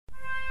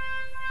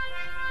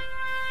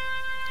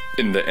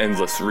In the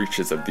endless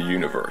reaches of the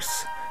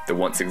universe, there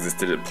once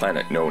existed a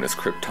planet known as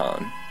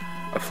Krypton,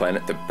 a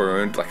planet that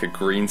burned like a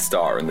green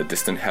star in the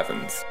distant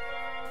heavens.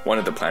 One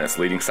of the planet's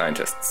leading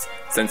scientists,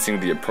 sensing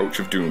the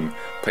approach of doom,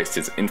 placed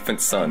his infant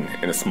son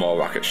in a small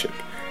rocket ship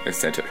and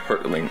sent it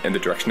hurtling in the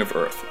direction of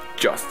Earth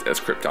just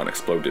as Krypton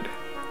exploded.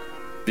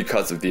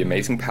 Because of the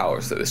amazing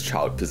powers that this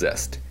child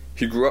possessed,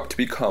 he grew up to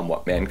become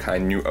what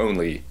mankind knew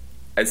only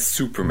as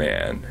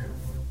Superman.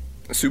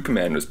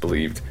 Superman was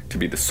believed to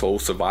be the sole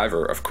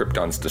survivor of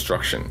Krypton's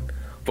destruction,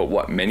 but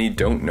what many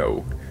don't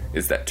know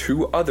is that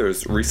two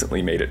others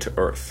recently made it to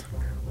Earth.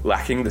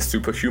 Lacking the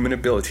superhuman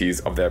abilities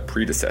of their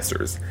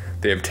predecessors,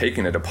 they have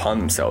taken it upon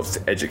themselves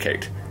to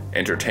educate,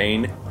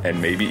 entertain, and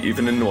maybe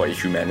even annoy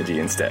humanity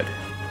instead.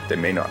 They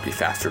may not be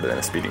faster than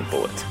a speeding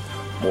bullet,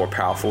 more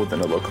powerful than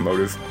a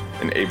locomotive,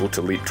 and able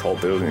to leap tall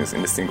buildings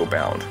in a single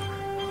bound,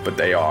 but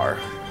they are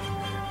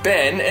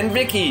Ben and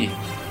Vicki!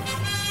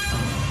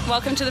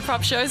 Welcome to the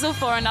Propshowsal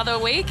for another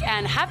week,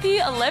 and happy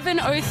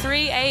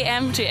 11:03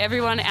 a.m. to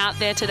everyone out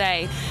there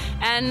today.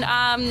 And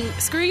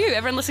screw you,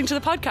 everyone listening to the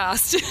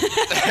podcast.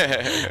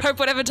 Hope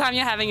whatever time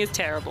you're having is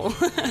terrible.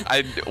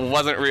 I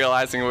wasn't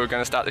realising we were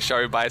going to start the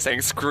show by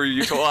saying screw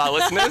you to all our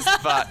listeners,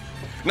 but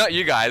not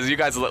you guys. You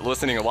guys are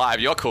listening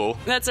live. You're cool.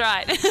 That's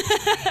right.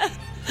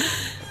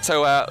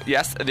 So,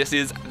 yes, this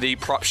is the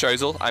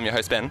Propshowsal. I'm your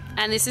host, Ben.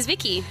 And this is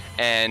Vicki.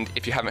 And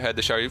if you haven't heard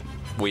the show,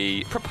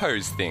 we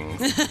propose things.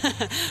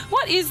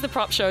 What is the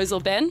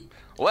Propshowsal, Ben?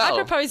 Well, I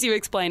propose you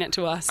explain it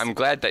to us. I'm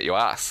glad that you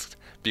asked,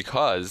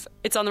 because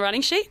it's on the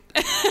running sheet?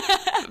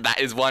 That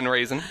is one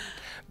reason.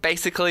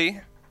 Basically,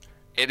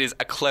 it is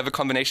a clever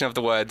combination of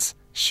the words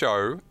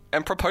show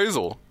and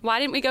proposal. Why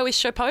didn't we go with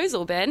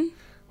showposal, Ben?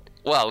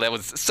 Well, there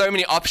was so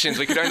many options,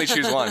 we could only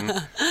choose one.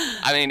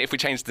 I mean, if we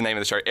changed the name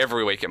of the show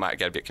every week, it might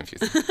get a bit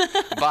confusing.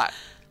 But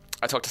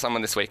I talked to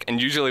someone this week,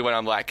 and usually when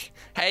I'm like,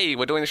 hey,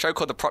 we're doing a show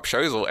called The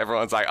Propshowsal,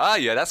 everyone's like, oh,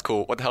 yeah, that's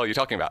cool. What the hell are you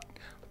talking about?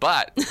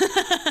 But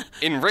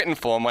in written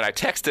form, when I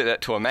texted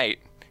it to a mate,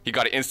 he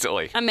got it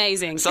instantly.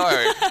 Amazing. So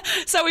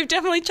we've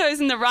definitely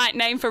chosen the right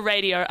name for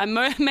radio, a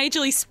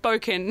majorly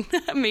spoken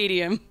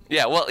medium.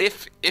 Yeah, well,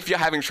 if you're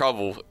having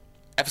trouble,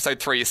 episode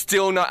 3 is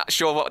still not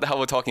sure what the hell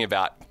we're talking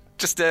about,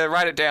 just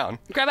write it down.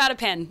 Grab out a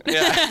pen.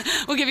 Yeah.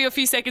 We'll give you a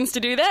few seconds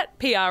to do that.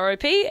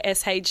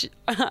 Propshowsal.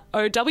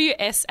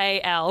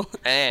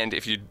 And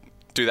if you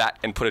do that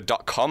and put a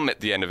 .com at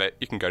the end of it,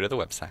 you can go to the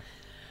website.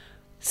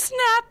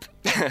 Snap!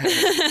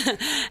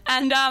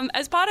 And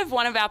as part of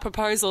one of our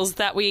proposals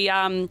that we...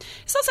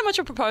 it's not so much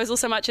a proposal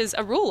so much as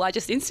a rule I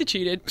just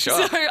instituted.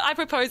 Sure. So I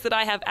propose that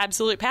I have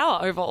absolute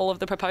power over all of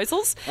the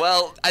proposals.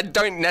 Well, I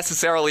don't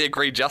necessarily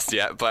agree just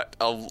yet, but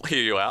I'll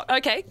hear you out.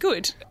 Okay,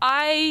 good.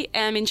 I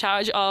am in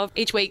charge of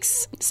each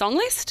week's song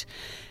list.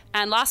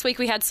 And last week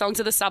we had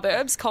Songs of the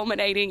Suburbs,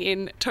 culminating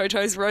in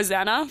Toto's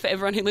Rosanna for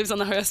everyone who lives on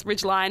the Hearst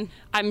Ridge line.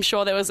 I'm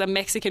sure there was a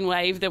Mexican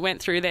wave that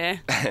went through there,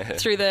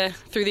 through the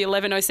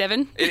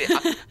 1107.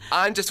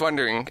 I'm just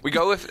wondering, we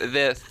go with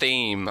the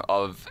theme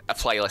of a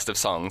playlist of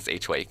songs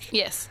each week.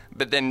 Yes.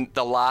 But then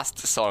the last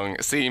song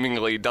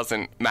seemingly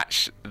doesn't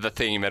match the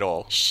theme at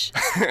all. Shh.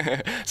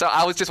 So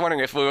I was just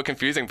wondering if we were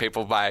confusing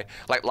people by,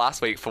 like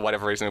last week, for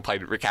whatever reason, we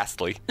played Rick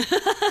Astley.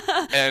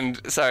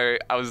 And so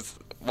I was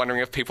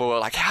wondering if people were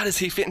like, how does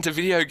he fit into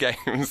video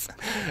games?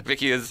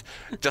 Vicki has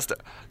just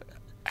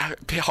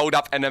hold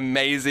up an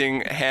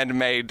amazing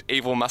handmade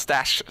evil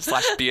mustache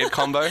 / beard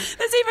combo.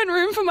 There's even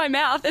room for my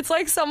mouth. It's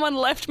like someone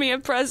left me a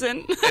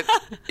present.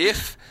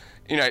 If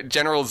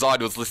General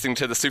Zod was listening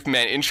to the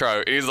Superman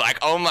intro, he's like,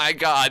 oh my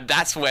God,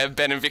 that's where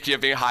Ben and Vicki have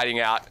been hiding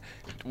out.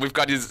 We've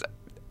got his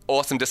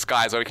awesome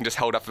disguise where we can just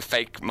hold up a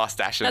fake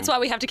mustache. That's why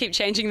we have to keep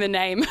changing the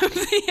name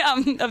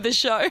of the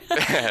show.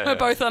 We're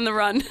both on the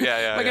run.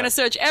 We're going to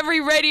search every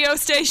radio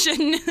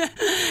station,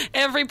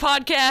 every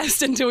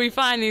podcast until we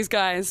find these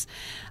guys.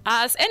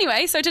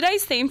 Anyway, so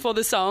today's theme for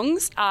the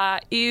songs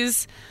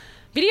is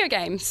video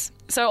games.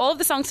 So all of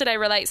the songs today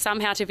relate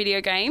somehow to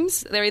video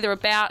games. They're either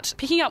about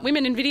picking up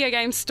women in video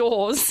game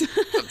stores.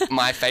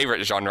 My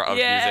favourite genre of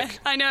music.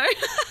 I know.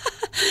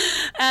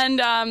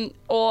 And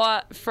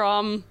or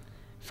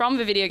from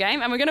the video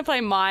game, and we're going to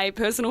play my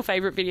personal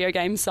favourite video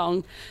game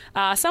song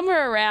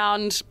somewhere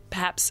around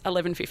perhaps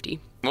 11:50.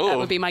 Ooh. That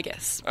would be my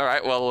guess. All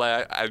right, well...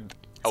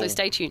 So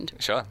stay tuned.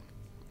 Sure.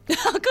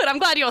 Oh, good. I'm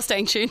glad you're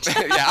staying tuned.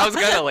 Yeah, I was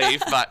going to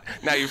leave, but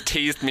now you've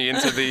teased me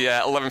into the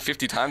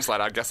 11:50 time slot.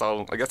 I guess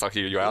I'll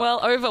hear you out. Well,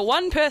 over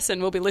one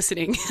person will be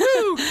listening.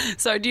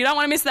 So you don't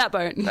want to miss that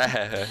boat.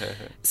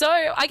 So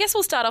I guess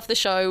we'll start off the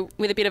show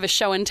with a bit of a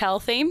show and tell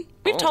theme.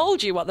 We've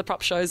told you what the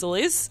Propshowsal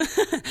is,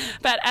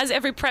 but as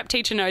every prep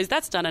teacher knows,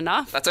 that's done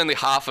enough. That's only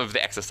half of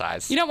the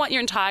exercise. You don't want your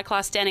entire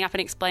class standing up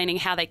and explaining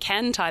how they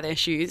can tie their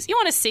shoes. You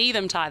want to see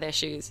them tie their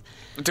shoes.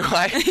 Do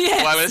I? Yes.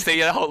 Do I want to see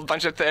a whole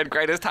bunch of third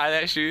graders tie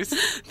their shoes?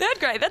 Third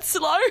grade, that's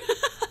slow.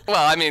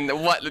 Well, I mean,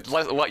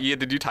 what year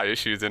did you tie your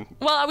shoes in?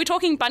 Well, are we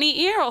talking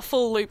bunny ear or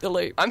full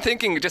loop-the-loop? I'm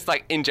thinking just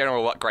like in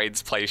general what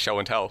grades play show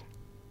and tell.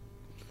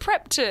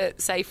 prep to,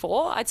 say,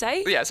 4, I'd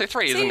say. Yeah, so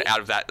 3 isn't out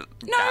of that.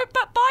 No,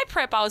 but by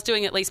prep, I was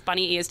doing at least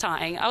bunny ears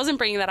tying. I wasn't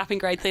bringing that up in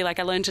grade 3 like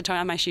I learned to tie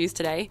on my shoes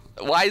today.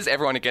 Why is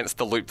everyone against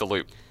the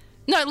loop-the-loop?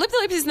 No,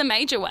 loop-the-loop is the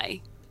major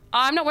way.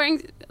 I'm not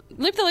wearing...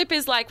 Loop-the-loop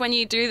is like when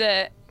you do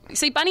the...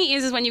 See, bunny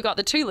ears is when you've got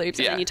the 2 loops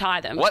and then you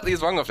tie them. What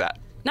is wrong with that?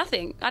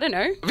 Nothing. I don't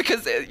know.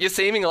 Because you're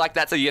seeming like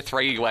that's a year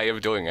 3 way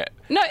of doing it.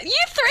 No, year 3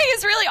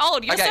 is really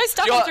old. You're so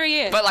stuck in 3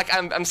 years. But like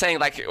I'm saying,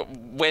 like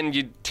when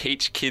you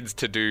teach kids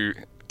to do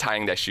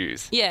tying their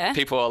shoes,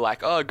 people are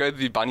like, oh, go to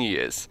the bunny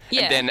ears.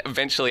 Yeah. And then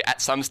eventually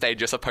at some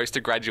stage you're supposed to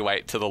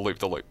graduate to the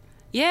loop-the-loop.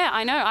 Yeah,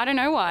 I know. I don't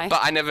know why.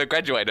 But I never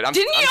graduated. Didn't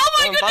you? Oh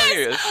my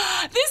goodness!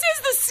 This is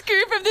the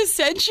scoop of the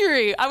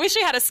century. I wish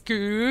we had a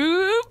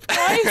scoop,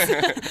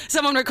 guys.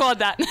 Someone record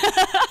that.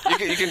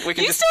 We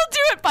can you still do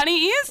it,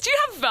 bunny ears? Do you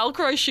have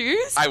Velcro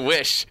shoes? I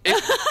wish.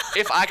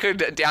 If I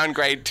could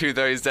downgrade to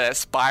those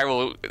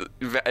spiral,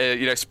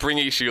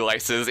 springy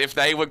shoelaces, if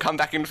they would come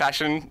back in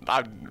fashion,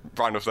 I'd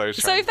run with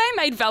those. So if they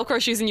made Velcro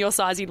shoes in your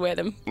size, you'd wear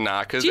them?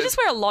 Nah, because... Do you just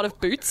wear a lot of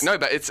boots? No,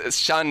 but it's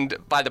shunned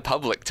by the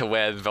public to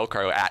wear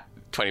Velcro at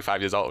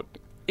 25 years old.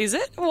 Is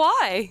it?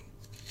 Why?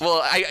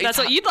 Well, that's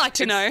what you'd like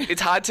to know.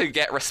 It's hard to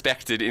get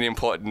respected in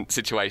important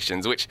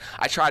situations, which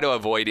I try to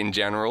avoid in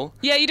general.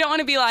 Yeah, you don't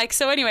want to be like,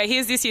 so anyway,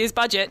 here's this year's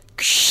budget.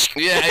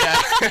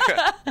 Yeah.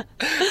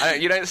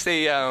 You don't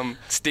see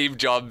Steve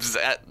Jobs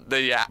at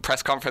the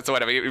press conference or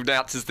whatever. He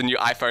announces the new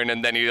iPhone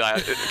and then he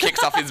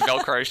kicks off his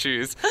Velcro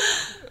shoes.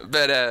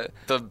 But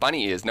the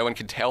bunny ears, no one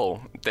can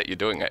tell that you're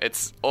doing it.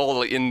 It's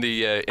all in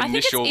the initial... I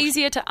think it's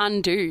easier to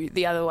undo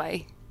the other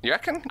way. You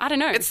reckon? I don't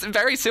know. It's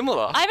very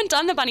similar. I haven't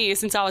done the bunny ears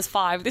since I was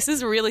 5. This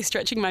is really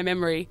stretching my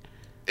memory.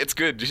 It's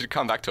good. You should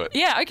come back to it.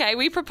 Yeah, okay.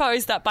 We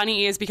propose that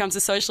bunny ears becomes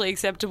a socially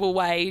acceptable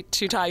way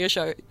to tie your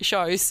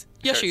shoes.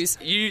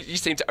 You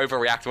seem to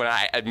overreact when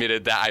I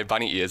admitted that I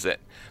bunny ears it.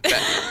 But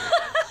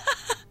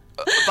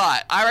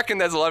I reckon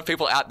there's a lot of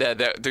people out there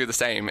that do the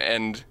same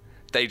and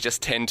they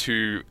just tend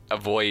to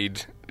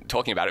avoid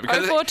talking about it.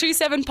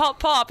 0427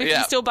 pop if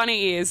you still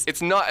bunny ears.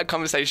 It's not a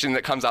conversation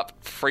that comes up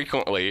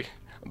frequently.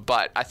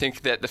 But I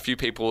think that the few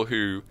people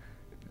who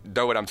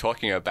know what I'm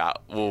talking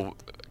about will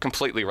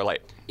completely relate.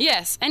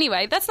 Yes.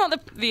 Anyway, that's not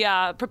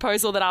the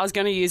proposal that I was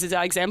going to use as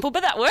our example,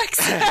 but that works.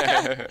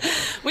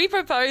 We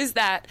propose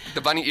that...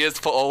 The Bunny Ears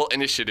for All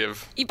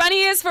initiative.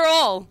 Bunny Ears for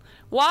All.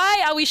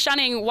 Why are we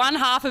shunning one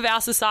half of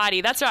our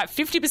society? That's right,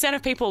 50%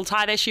 of people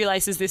tie their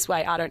shoelaces this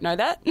way. I don't know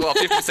that. Well,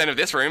 50% of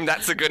this room,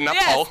 that's a good enough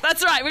poll. Yes,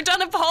 that's right. We've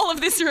done a poll of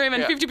this room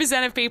and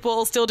 50% of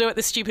people still do it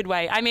the stupid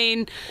way. I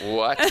mean...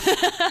 What?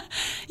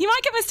 You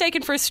might get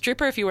mistaken for a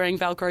stripper if you're wearing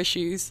Velcro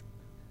shoes.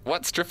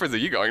 What strippers are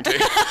you going to?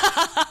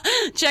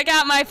 Check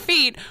out my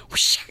feet.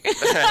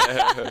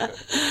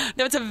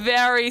 That's a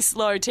very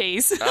slow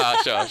tease.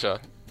 Sure.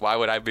 Why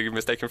would I be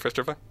mistaken for a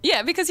stripper?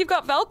 Yeah, because you've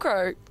got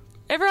Velcro.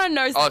 Everyone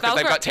knows that Velcro... Oh, because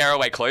they've got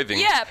tearaway clothing.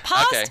 Yeah,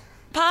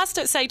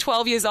 past, say,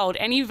 12 years old,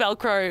 any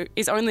Velcro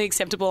is only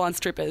acceptable on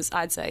strippers,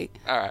 I'd say.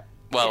 All right.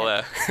 Well,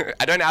 I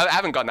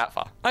haven't gone that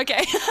far.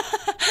 Okay.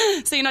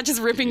 So you're not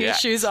just ripping your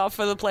shoes off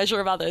for the pleasure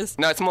of others?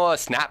 No, it's more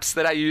snaps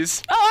that I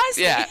use. Oh, I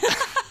see. Yeah.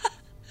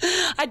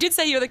 I did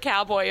say you're the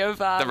cowboy of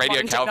the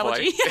radio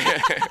cowboy.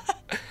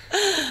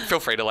 Feel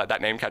free to let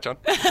that name catch on.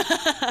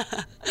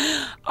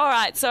 All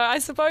right, so I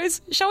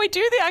suppose, shall we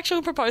do the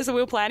actual proposal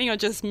we were planning or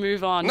just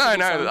move on? No,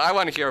 I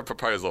want to hear a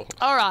proposal.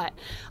 All right.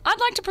 I'd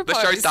like to propose...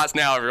 The show starts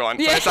now, everyone.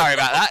 Yeah. So sorry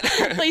about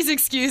that. Please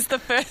excuse the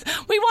first...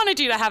 We wanted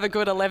you to have a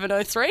good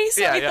 11:03,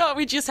 so we thought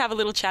we'd just have a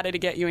little chatter to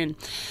get you in.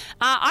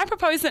 I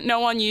propose that no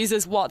one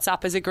uses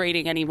WhatsApp as a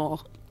greeting anymore.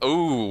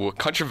 Ooh,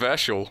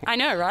 controversial. I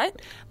know, right?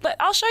 But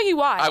I'll show you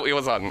why.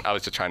 I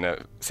was just trying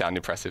to sound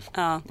impressive.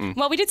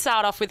 Well, we did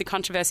start off with the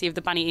controversy of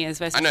the bunny ears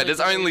versus... I know,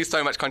 there's only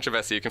so much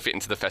controversy you can fit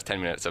into the first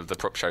 10 minutes of the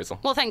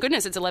Propshowsal. Well, thank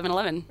goodness it's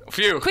 11:11.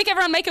 Phew. Quick,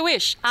 everyone, make a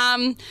wish.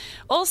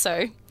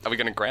 Also... Are we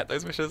going to grant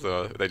those wishes,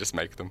 or they just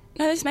make them?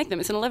 No, they just make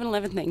them. It's an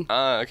 11:11 thing.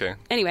 Okay.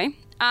 Anyway,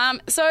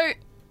 so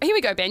here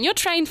we go, Ben. You're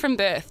trained from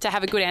birth to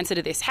have a good answer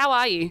to this. How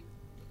are you?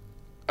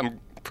 I'm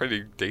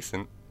pretty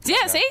decent.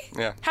 Yeah, see?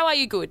 Yeah. How are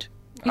you good?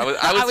 I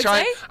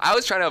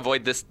was trying to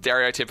avoid this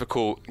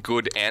stereotypical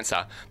good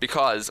answer,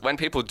 because when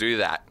people do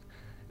that,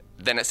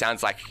 then it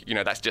sounds like,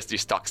 that's just your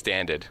stock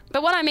standard.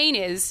 But what I mean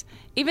is,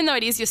 even though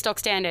it is your stock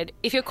standard,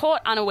 if you're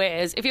caught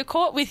unawares, if you're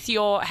caught with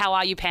your how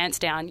are you pants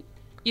down,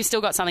 you've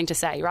still got something to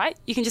say, right?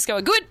 You can just go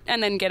good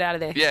and then get out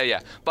of there. Yeah.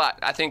 But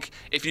I think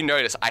if you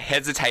notice, I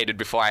hesitated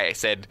before I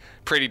said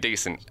pretty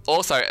decent.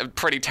 Also, a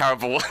pretty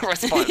terrible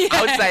response. Yeah.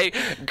 I would say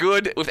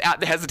good without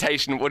the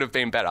hesitation would have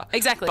been better.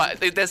 Exactly.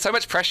 But there's so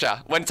much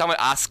pressure when someone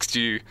asks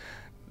you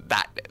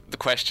the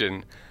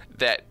question,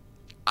 that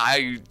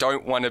I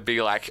don't want to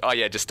be like, oh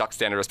yeah, just stock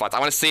standard response. I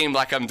want to seem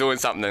like I'm doing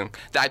something. Then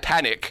I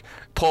panic,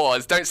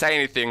 pause, don't say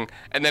anything,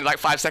 and then like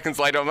 5 seconds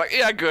later, I'm like,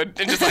 yeah, good,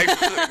 and just like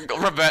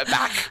revert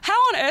back. How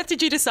on earth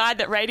did you decide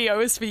that radio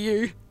is for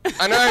you?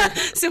 I know.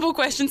 Simple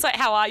questions like,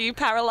 how are you,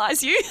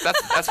 paralyze you?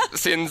 That's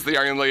Syn's the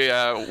only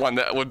one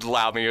that would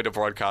allow me to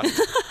broadcast.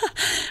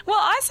 Well,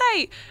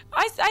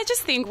 I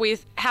just think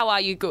with how are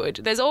you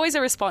good, there's always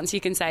a response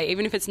you can say,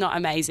 even if it's not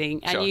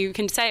amazing, and you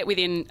can say it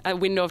within a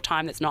window of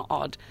time that's not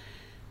odd.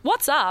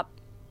 What's up?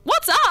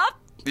 What's up?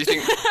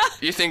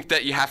 You think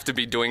that you have to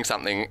be doing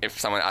something if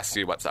someone asks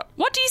you what's up?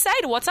 What do you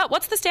say to what's up?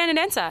 What's the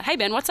standard answer? Hey,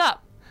 Ben, what's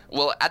up?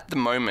 Well, at the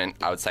moment,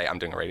 I would say I'm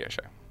doing a radio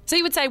show. So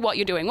you would say what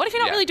you're doing. What if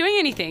you're not really doing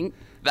anything?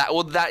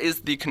 That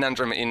is the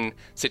conundrum in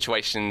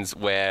situations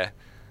where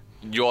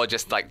you're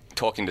just like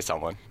talking to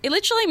someone. It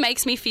literally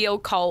makes me feel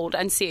cold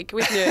and sick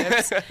with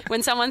nerves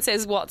when someone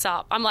says what's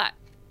up. I'm like,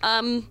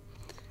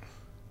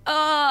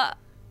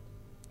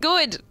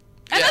 good.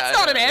 And that's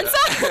not an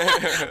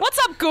answer. What's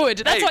up, good?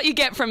 That's what you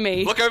get from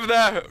me. Look over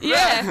there.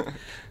 Yeah.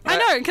 I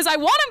know, because I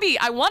want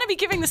to be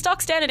giving the stock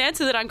standard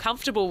answer that I'm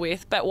comfortable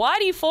with, but why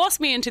do you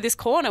force me into this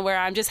corner where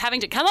I'm just having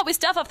to come up with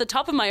stuff off the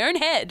top of my own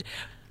head?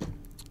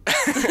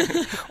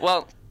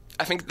 Well,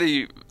 I think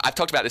I've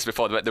talked about this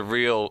before, but the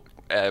real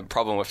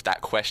problem with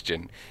that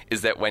question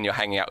is that when you're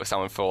hanging out with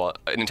someone for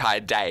an entire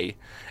day,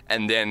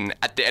 and then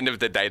at the end of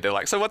the day, they're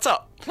like, so what's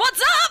up?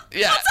 What's up?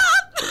 Yeah. What's up?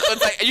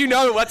 It's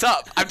like, what's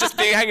up? I've just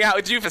been hanging out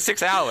with you for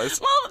 6 hours.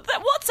 Well,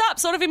 what's up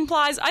sort of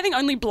implies, I think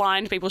only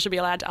blind people should be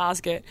allowed to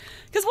ask it.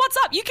 Because what's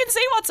up? You can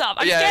see what's up.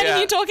 I'm standing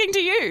here talking to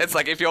you. It's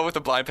like if you're with a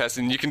blind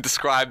person, you can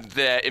describe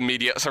their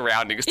immediate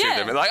surroundings to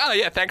them. And like, oh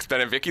yeah, thanks,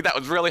 Ben and Vicki. That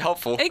was really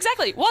helpful.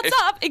 Exactly. What's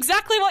up?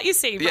 Exactly what you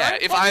see, bro. Yeah,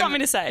 what do you want me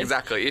to say?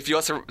 Exactly. If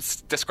you're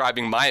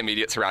describing my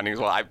immediate surroundings,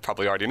 well, I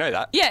probably already know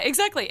that. Yeah,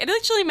 exactly. It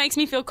literally makes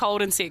me feel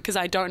cold and sick because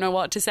I don't know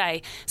what to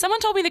say. Someone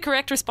told me the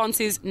correct response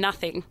is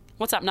nothing.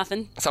 What's up,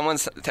 nothing?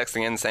 Someone's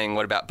texting in saying,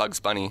 what about Bugs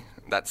Bunny?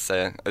 That's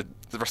a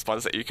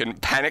response that you can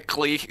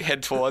panically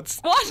head towards.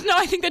 What? No,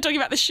 I think they're talking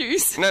about the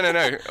shoes. No.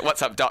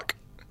 What's up, Doc?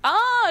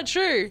 Ah,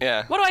 true.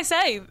 Yeah. What do I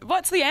say?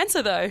 What's the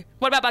answer, though?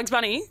 What about Bugs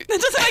Bunny?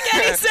 That doesn't make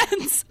any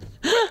sense.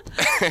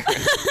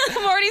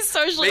 I'm already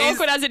socially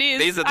awkward as it is.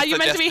 These are the you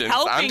meant to be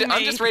helping me?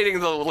 I'm just reading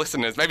the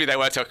listeners. Maybe they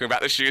were talking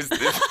about the shoes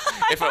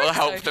if it will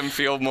help them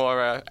feel more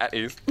at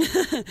ease.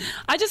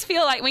 I just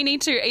feel like we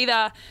need to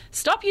either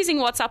stop using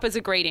what's up as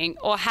a greeting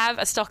or have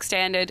a stock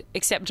standard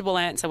acceptable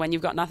answer when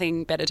you've got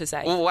nothing better to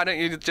say. Well, why don't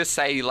you just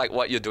say like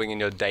what you're doing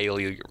in your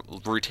daily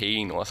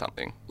routine or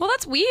something? Well,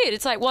 that's weird.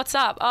 It's like, what's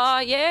up?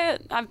 Yeah,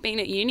 I've been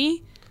at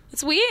uni.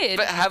 It's weird.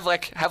 But have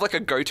like a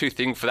go-to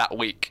thing for that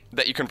week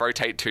that you can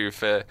rotate to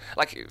for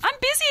like. I'm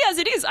busy as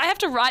it is. I have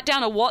to write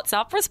down a what's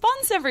up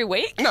response every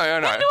week. No.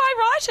 When do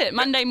I write it?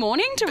 Monday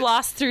morning to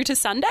last through to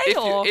Sunday?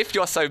 If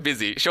you're so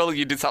busy, surely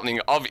you did something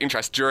of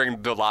interest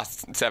during the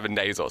last 7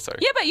 days or so.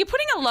 Yeah, but you're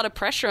putting a lot of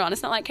pressure on.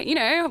 It's not like,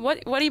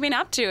 what have you been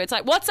up to? It's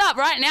like, what's up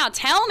right now?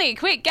 Tell me,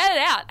 quick, get it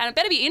out. And it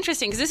better be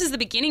interesting because this is the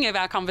beginning of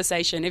our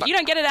conversation. If you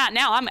don't get it out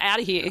now, I'm out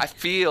of here. I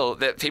feel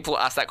that people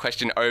ask that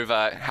question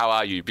over how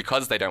are you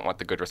because they don't want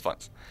the good response.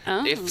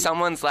 Oh. If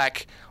someone's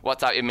like,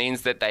 what's up, it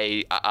means that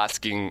they are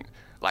asking,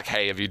 like,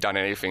 hey, have you done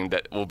anything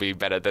that will be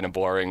better than a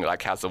boring,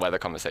 like, how's the weather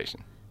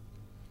conversation?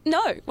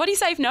 No. What do you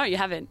say if no, you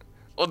haven't?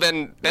 Well,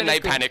 then they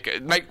panic.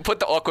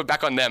 Put the awkward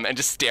back on them and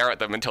just stare at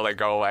them until they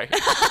go away.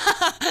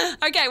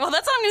 Okay, well,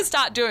 that's what I'm going to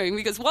start doing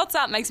because what's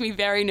up makes me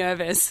very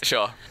nervous.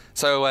 Sure.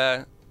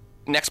 So,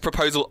 next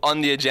proposal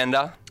on the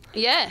agenda.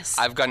 Yes.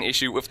 I've got an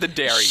issue with the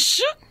dairy.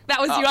 Shh. That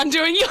was you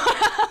undoing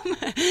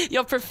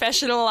your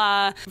professional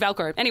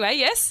Velcro. Anyway,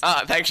 yes.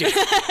 Thank you.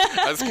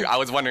 I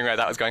was wondering where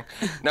that was going.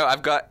 No,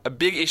 I've got a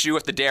big issue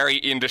with the dairy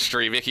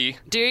industry, Vicki.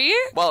 Do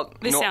you? Well,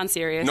 this sounds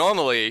serious.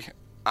 Normally,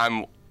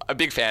 I'm a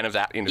big fan of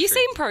that industry. You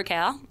seem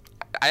pro-cow.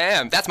 I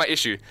am. That's my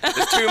issue.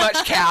 There's too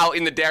much cow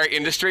in the dairy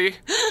industry.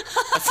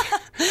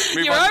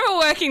 You're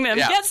overworking them.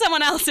 Yeah. Get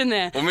someone else in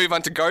there. We'll move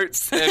on to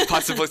goats and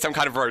possibly some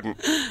kind of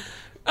rodent.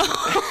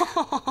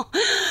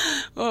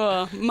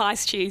 Oh,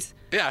 mice cheese.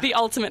 Yeah. The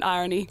ultimate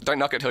irony. Don't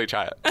knock it till you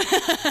try it.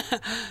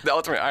 The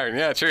ultimate irony.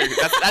 Yeah, true.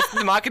 That's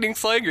the marketing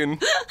slogan.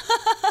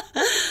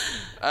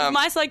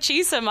 Mice like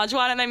cheese so much,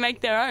 why don't they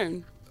make their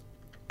own?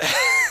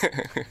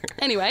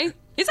 Anyway,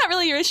 is that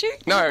really your issue?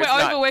 No, We're it's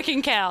not.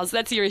 Overworking cows.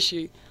 That's your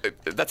issue.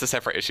 That's a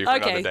separate issue for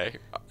another day.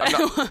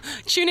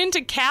 Tune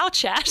into Cow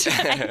Chat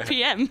at 8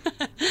 p.m.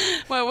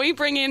 where we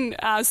bring in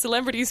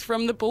celebrities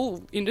from the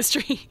bull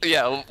industry.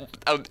 Yeah,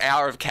 an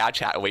hour of Cow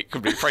Chat a week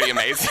could be pretty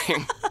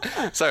amazing.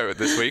 So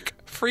this week,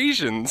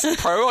 Frisians,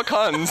 pro or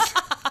cons?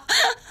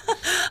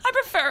 I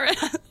prefer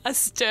a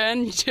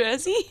stern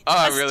jersey.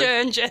 Oh, a really?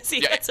 Stern jersey,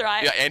 Yeah, that's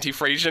right. Yeah,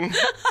 anti-Frisian. No,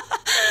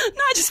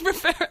 I just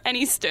prefer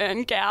any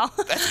stern cow.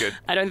 That's good.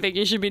 I don't think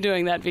you should be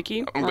doing that,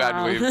 Vicki. I'm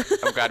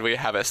glad we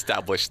have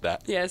established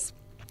that. Yes.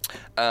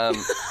 Um,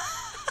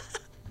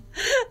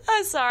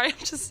 I'm sorry.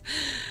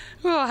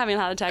 Oh, having a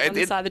heart attack on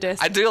the side of the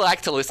desk. I do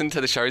like to listen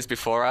to the shows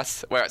before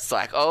us where it's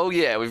like, oh,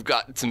 yeah, we've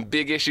got some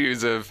big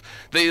issues of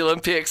the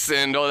Olympics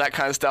and all that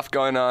kind of stuff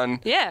going on.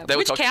 Yeah,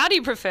 which cow do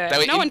you prefer?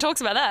 No one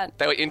talks about that.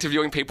 They were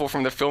interviewing people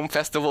from the film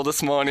festival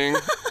this morning.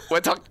 We're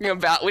talking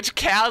about which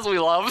cows we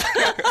love.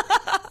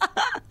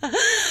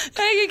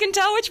 Hey, you can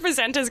tell which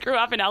presenters grew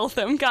up in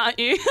Eltham, can't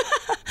you?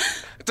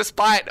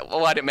 Despite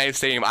what it may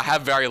seem, I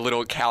have very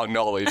little cow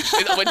knowledge.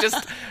 We're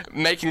just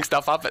making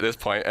stuff up at this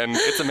point, and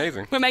it's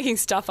amazing. We're making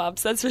stuff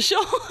ups, that's for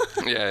sure.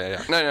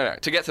 Yeah. No.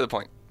 To get to the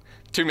point,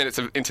 2 minutes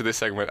into this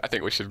segment, I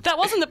think we should... That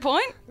wasn't the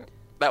point?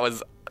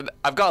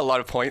 I've got a lot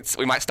of points.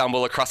 We might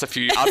stumble across a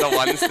few other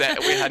ones that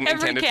we hadn't intended to get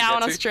to. Every cow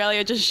in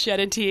Australia just shed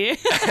a tear,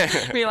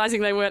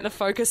 realising they weren't the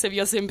focus of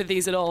your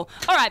sympathies at all.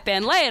 All right,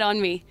 Ben, lay it on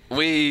me.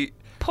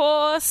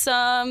 Pour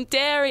some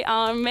dairy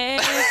on me.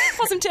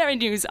 Pour some dairy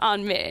news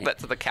on me.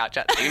 That's the Cow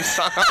Chat theme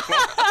song.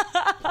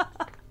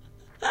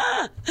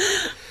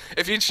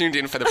 If you tuned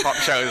in for the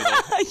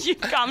Propshowsal,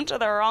 you've come to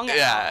the wrong hour.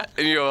 Yeah,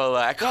 and you were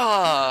like,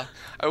 oh,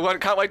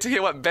 can't wait to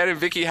hear what Ben and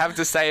Vicki have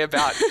to say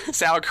about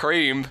sour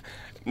cream.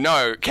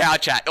 No, Cow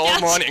Chat all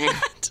morning.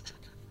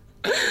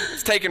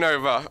 It's taken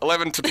over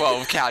 11 to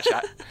 12 Cow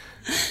Chat.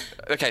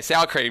 Okay,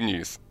 sour cream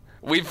news.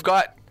 We've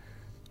got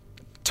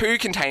 2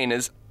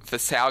 containers for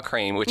sour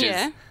cream, which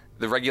is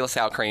the regular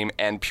sour cream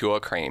and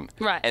pure cream.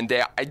 Right. And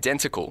they're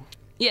identical.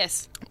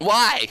 Yes.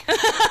 Why?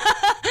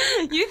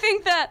 You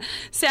think that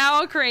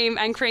sour cream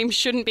and cream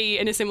shouldn't be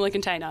in a similar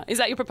container? Is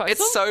that your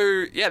proposal?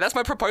 That's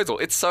my proposal.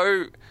 It's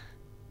so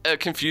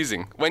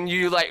confusing. When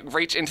you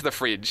reach into the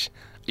fridge,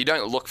 you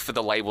don't look for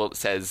the label that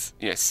says,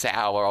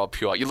 sour or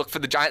pure. You look for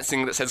the giant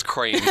thing that says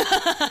cream,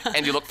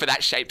 and you look for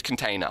that shaped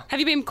container. Have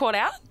you been caught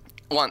out?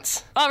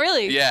 Once. Oh,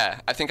 really? Yeah.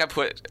 I think I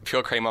put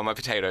pure cream on my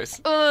potatoes.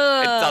 It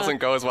doesn't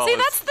go as well. See,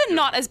 that's the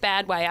not as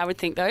bad way, I would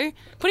think, though.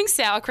 Putting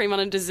sour cream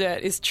on a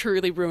dessert is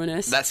truly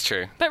ruinous. That's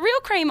true. But real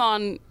cream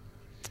on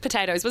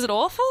potatoes, was it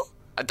awful?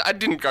 I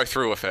didn't go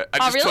through with it. I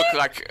just really?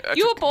 took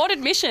You aborted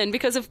mission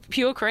because of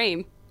pure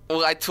cream.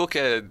 Well, I took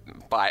a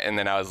bite and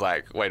then I was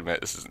like, wait a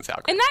minute, this isn't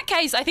sour cream. In that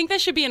case, I think there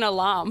should be an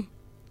alarm.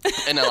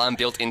 An alarm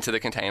built into the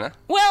container?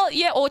 Well,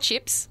 yeah, or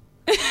chips.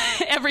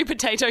 Every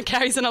potato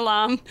carries an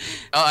alarm.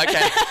 Oh,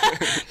 okay.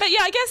 But yeah,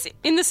 I guess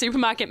in the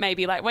supermarket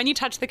maybe, when you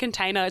touch the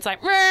container, it's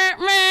like, rah,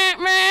 rah,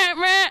 rah,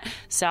 rah,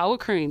 sour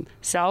cream.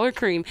 Rah,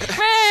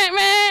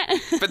 rah.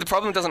 But the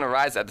problem doesn't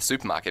arise at the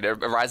supermarket.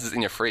 It arises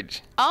in your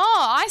fridge.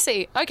 Oh, I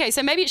see. Okay,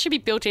 so maybe it should be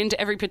built into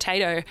every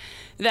potato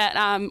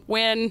that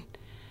when...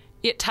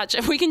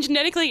 if we can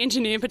genetically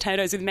engineer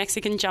potatoes with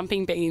Mexican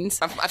jumping beans.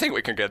 I think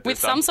we can get this with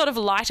some sort of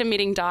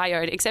light-emitting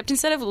diode, except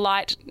instead of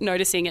light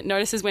noticing, it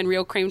notices when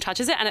real cream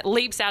touches it and it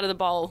leaps out of the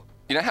bowl.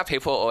 You know how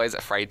people are always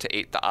afraid to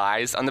eat the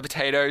eyes on the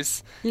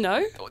potatoes?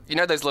 No. You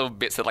know those little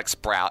bits that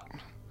sprout?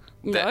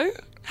 No.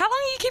 How long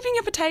are you keeping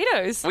your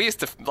potatoes? We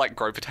used to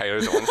grow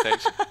potatoes at one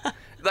stage.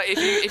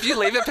 If you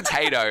leave a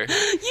potato...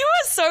 You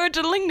are so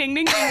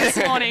diddling-ding-ding this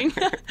morning.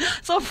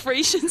 It's all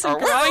Frisians and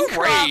growing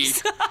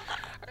crops.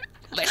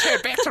 Let's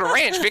head back to the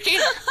ranch, Vicki.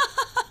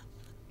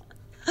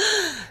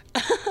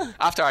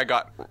 After I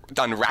got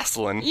done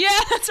wrestling. Yeah,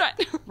 that's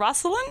right.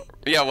 Rustling?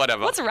 Yeah,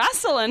 whatever. What's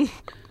wrestling?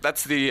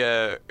 That's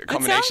the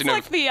combination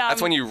of... the,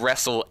 that's when you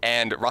wrestle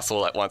and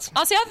rustle at once.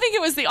 Oh, see, I think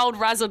it was the old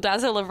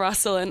razzle-dazzle of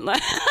rustling.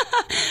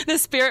 The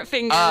spirit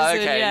fingers. Oh,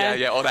 okay, and,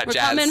 yeah, all that We're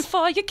jazz. coming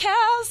for your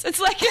cows. It's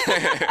like...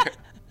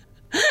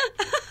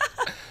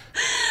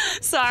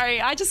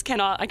 Sorry, I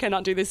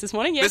cannot do this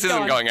morning. Yes, this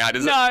isn't going out,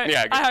 is it? No,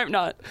 yeah, I hope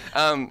not.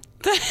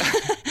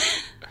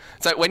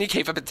 So when you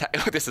keep a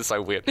potato... This is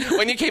so weird.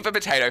 When you keep a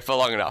potato for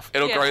long enough,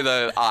 it'll grow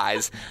the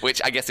eyes, which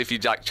I guess if you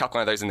chuck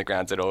one of those in the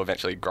ground, it'll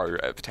eventually grow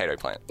a potato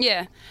plant.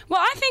 Yeah. Well,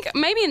 I think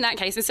maybe in that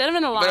case, instead of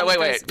an alarm... But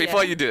wait.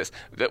 Before you do this,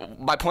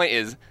 my point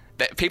is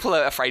that people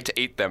are afraid to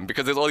eat them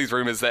because there's all these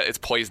rumours that it's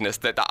poisonous,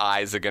 that the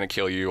eyes are going to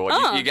kill you, or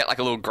you get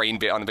a little green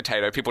bit on the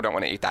potato. People don't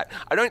want to eat that.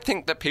 I don't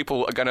think that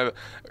people are going to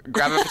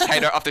grab a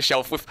potato off the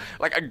shelf with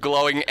a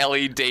glowing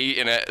LED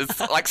in it.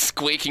 It's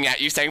squeaking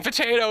at you saying,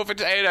 potato,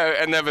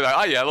 and they'll be like,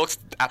 oh yeah, it looks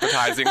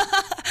appetizing.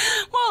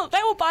 Well,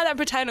 they will buy that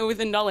potato with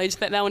the knowledge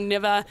that they'll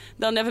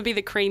never be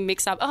the cream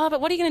mix-up. Oh,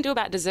 but what are you going to do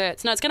about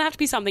desserts? No, it's going to have to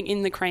be something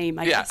in the cream,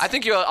 I guess. Yeah, I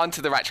think you're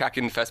onto the right track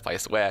in the first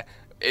place, where...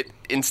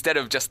 instead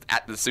of just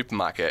at the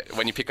supermarket,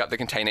 when you pick up the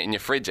container in your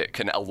fridge, it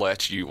can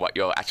alert you what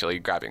you're actually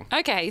grabbing.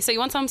 Okay, so you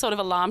want some sort of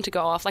alarm to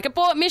go off, like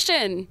abort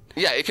mission.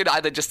 Yeah, it could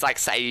either just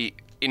say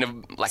in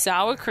a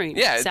sour cream.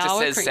 Yeah, it just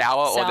says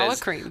sour, or there's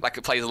cream.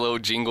 It plays a little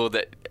jingle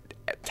that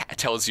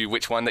tells you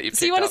which one that you've picked up.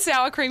 So you want a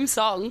sour cream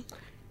song?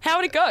 How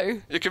would it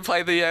go? You could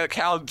play the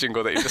cow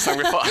jingle that you just sung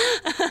before.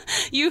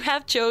 You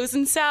have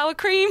chosen sour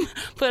cream.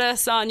 Put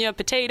us on your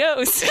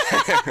potatoes.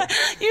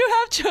 You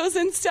have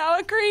chosen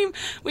sour cream.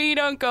 We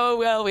don't go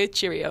well with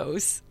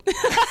Cheerios.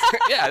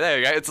 Yeah, there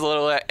you go. It's a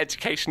little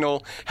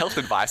educational health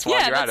advice while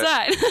you're at it.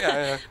 Yeah, that's right.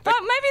 Yeah. But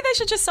maybe they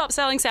should just stop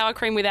selling sour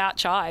cream without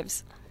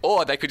chives.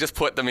 Or they could just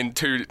put them in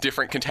 2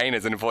 different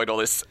containers and avoid all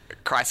this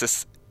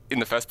crisis in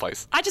the first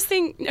place. I just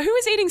think, who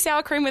is eating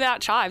sour cream without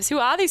chives? Who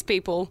are these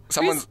people?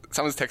 Someone's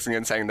texting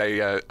in saying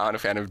they aren't a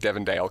fan of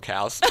Devondale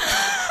cows.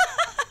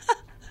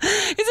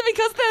 Is it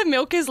because their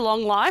milk is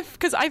long life?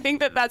 Because I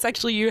think that's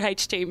actually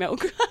UHT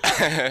milk.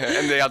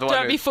 And the other one...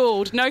 Don't be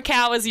fooled. No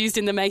cow is used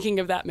in the making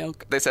of that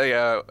milk. They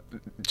say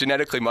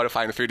genetically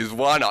modifying the food is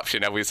one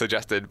option that we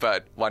suggested,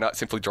 but why not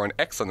simply draw an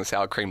X on the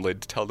sour cream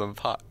lid to tell them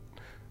apart?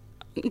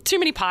 Too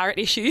many pirate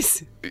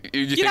issues.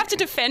 You'd have to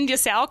defend your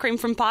sour cream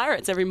from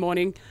pirates every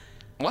morning.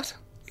 What?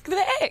 The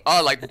X.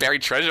 Oh, like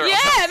buried treasure?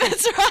 Yeah,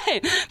 that's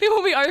right. People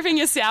will be opening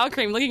your sour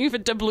cream looking for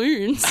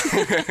doubloons.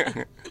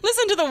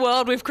 Listen to the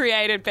world we've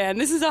created, Ben.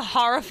 This is a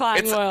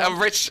horrifying world. It's a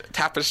rich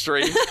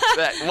tapestry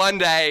that one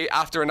day,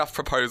 after enough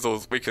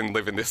proposals, we can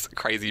live in this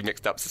crazy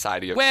mixed-up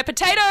society. Where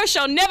potato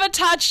shall never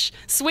touch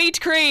sweet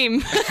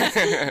cream.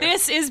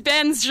 This is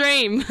Ben's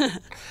dream.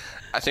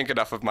 I think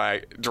enough of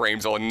my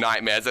dreams or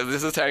nightmares as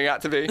this is turning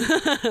out to be.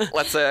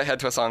 Let's head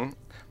to a song.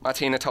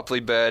 Martina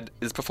Topley-Bird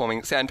is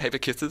performing Sandpaper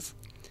Kisses.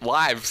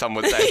 Live, some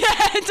would say.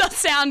 Yeah, it does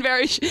sound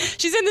very...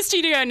 She's in the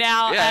studio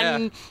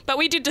now, but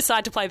we did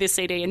decide to play this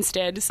CD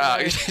instead, so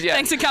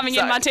thanks for coming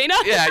in, Martina.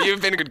 Yeah,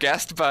 you've been a good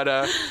guest,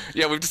 but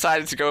we've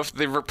decided to go with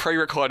the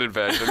pre-recorded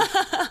version.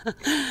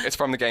 It's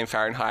from the game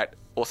Fahrenheit,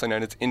 also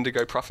known as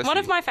Indigo Prophecy. One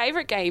of my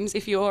favourite games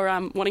if you're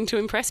wanting to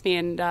impress me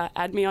and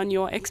add me on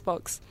your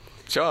Xbox.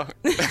 Sure.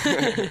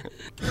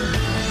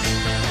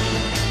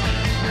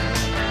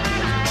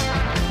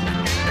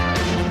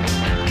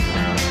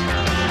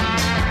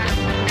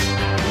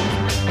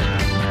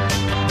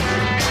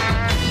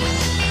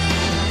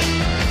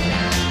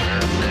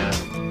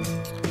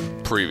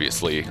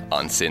 Previously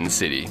on Syn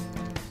City.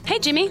 Hey,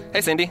 Jimmy. Hey,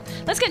 Cindy.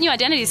 Let's get new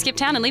identities, skip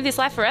town, and leave this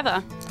life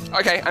forever.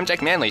 Okay, I'm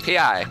Jake Manley,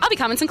 PI. I'll be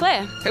Carmen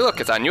Sinclair. Hey, look,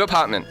 it's our new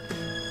apartment.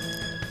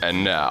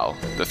 And now,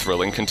 the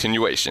thrilling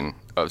continuation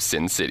of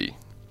Syn City.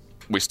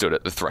 We stood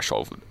at the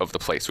threshold of the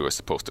place we were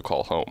supposed to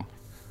call home.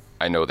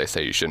 I know they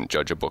say you shouldn't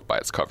judge a book by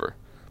its cover,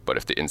 but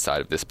if the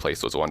inside of this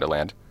place was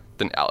Wonderland,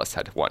 then Alice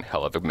had one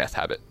hell of a meth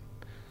habit.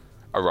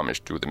 I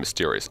rummaged through the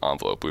mysterious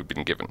envelope we'd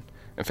been given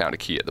and found a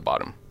key at the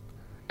bottom.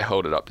 I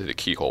held it up to the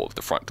keyhole of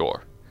the front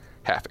door,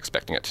 half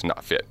expecting it to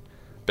not fit,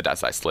 but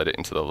as I slid it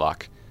into the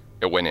lock,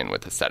 it went in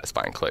with a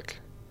satisfying click.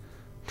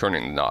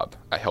 Turning the knob,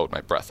 I held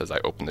my breath as I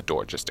opened the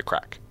door just a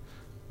crack.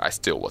 I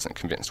still wasn't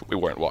convinced we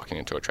weren't walking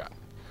into a trap,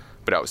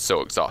 but I was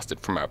so exhausted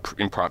from our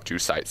impromptu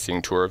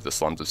sightseeing tour of the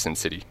slums of Syn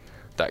City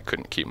that I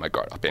couldn't keep my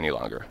guard up any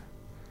longer.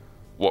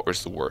 What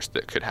was the worst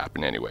that could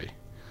happen anyway?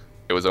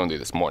 It was only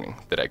this morning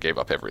that I gave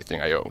up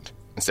everything I owned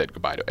and said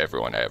goodbye to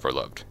everyone I ever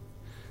loved.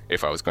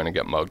 If I was going to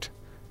get mugged,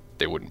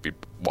 they wouldn't be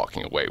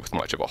walking away with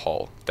much of a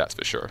haul, that's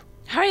for sure.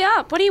 Hurry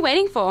up, what are you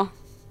waiting for?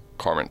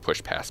 Carmen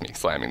pushed past me,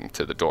 slamming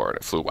to the door, and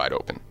it flew wide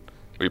open.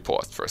 We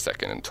paused for a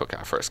second and took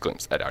our first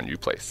glimpse at our new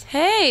place.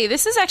 Hey,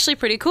 this is actually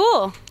pretty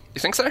cool. You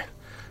think so?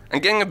 I'm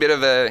getting a bit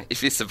of a,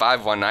 if you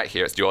survive one night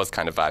here, it's yours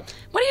kind of vibe.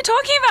 What are you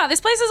talking about?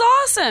 This place is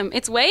awesome.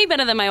 It's way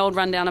better than my old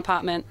rundown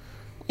apartment.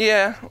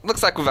 Yeah,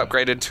 looks like we've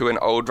upgraded to an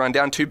old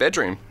rundown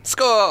 2-bedroom.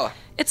 Score!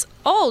 It's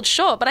old,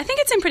 sure, but I think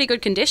it's in pretty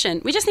good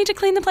condition. We just need to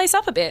clean the place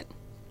up a bit.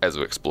 As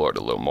we explored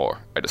a little more,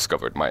 I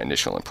discovered my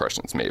initial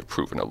impressions may have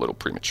proven a little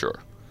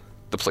premature.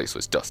 The place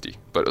was dusty,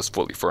 but it was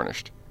fully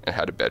furnished, and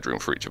had a bedroom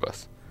for each of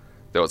us.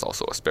 There was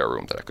also a spare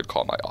room that I could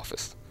call my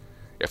office.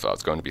 If I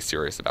was going to be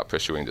serious about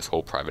pursuing this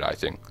whole private eye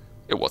thing,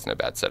 it wasn't a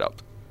bad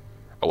setup.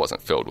 I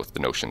wasn't filled with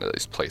the notion that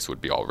this place would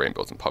be all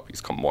rainbows and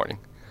puppies come morning,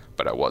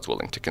 but I was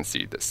willing to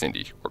concede that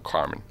Cindy, or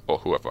Carmen, or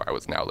whoever I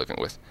was now living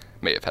with,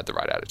 may have had the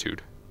right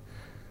attitude.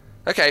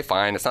 Okay,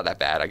 fine, it's not that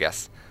bad, I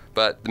guess.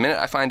 But the minute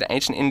I find an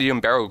ancient Indian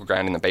burial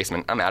ground in the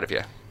basement, I'm out of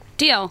here.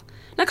 Deal.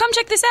 Now come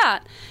check this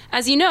out.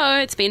 As you know,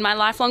 it's been my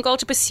lifelong goal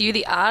to pursue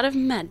the art of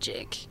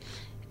magic.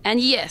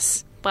 And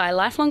yes, by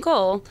lifelong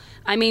goal,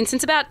 I mean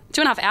since about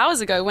 2.5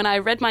 hours ago when I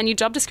read my new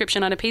job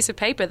description on a piece of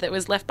paper that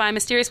was left by a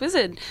mysterious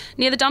wizard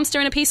near the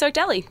dumpster in a pea-soaked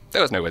alley.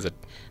 There was no wizard.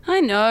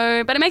 I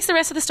know, but it makes the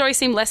rest of the story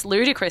seem less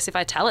ludicrous if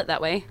I tell it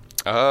that way.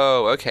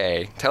 Oh,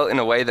 okay. Tell it in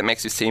a way that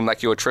makes you seem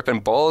like you were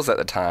tripping balls at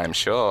the time,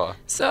 sure.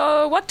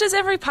 So, what does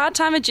every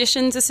part-time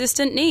magician's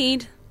assistant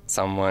need?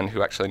 Someone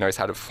who actually knows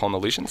how to perform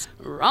illusions?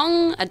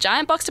 Wrong. A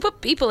giant box to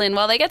put people in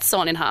while they get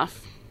sawn in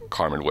half.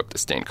 Carmen whipped the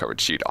stain-covered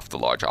sheet off the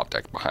large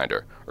object behind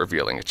her,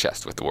 revealing a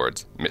chest with the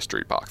words,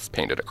 Mystery Box,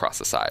 painted across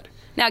the side.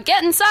 Now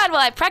get inside while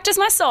I practice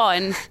my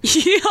sawing.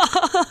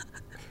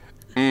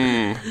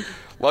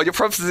 Well, your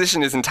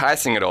proposition is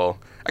enticing at all.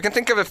 I can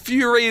think of a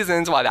few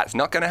reasons why that's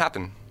not going to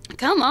happen.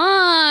 Come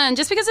on.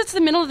 Just because it's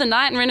the middle of the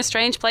night and we're in a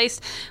strange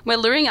place where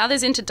luring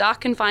others into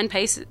dark, confined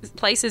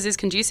places is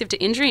conducive to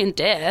injury and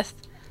death.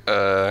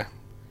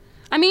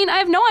 I mean, I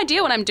have no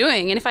idea what I'm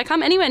doing, and if I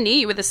come anywhere near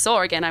you with a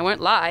saw again, I won't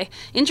lie.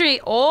 Injury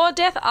or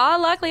death are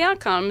likely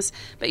outcomes,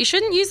 but you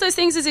shouldn't use those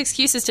things as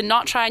excuses to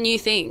not try new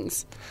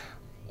things.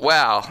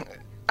 Wow.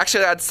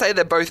 Actually, I'd say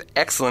they're both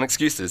excellent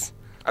excuses.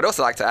 I'd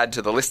also like to add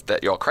to the list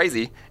that you're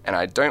crazy, and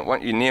I don't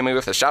want you near me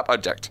with a sharp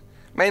object.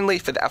 Mainly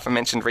for the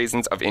aforementioned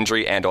reasons of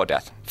injury and or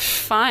death.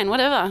 Fine,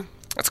 whatever.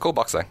 That's a cool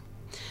box, though.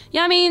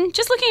 Yeah, I mean,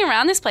 just looking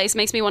around this place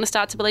makes me want to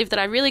start to believe that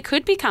I really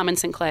could be Carmen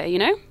Sinclair, you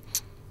know?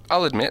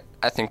 I'll admit,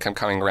 I think I'm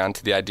coming around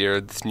to the idea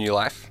of this new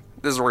life.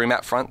 There's a room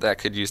out front that I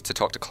could use to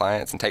talk to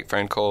clients and take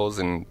phone calls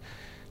and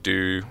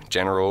do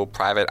general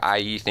private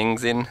IE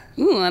things in.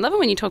 Ooh, I love it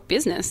when you talk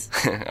business.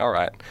 All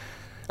right.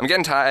 I'm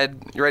getting tired.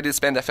 You ready to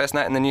spend our first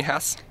night in the new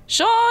house?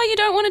 Sure, you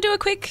don't want to do a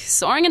quick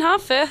sawing in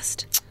half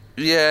first?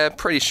 Yeah,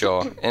 pretty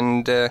sure.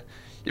 And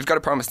you've got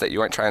to promise that you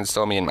won't try and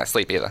saw me in my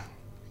sleep either.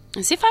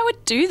 As if I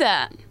would do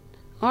that.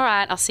 All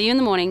right, I'll see you in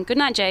the morning. Good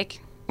night, Jake.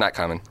 Night,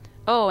 Carmen.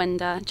 Oh,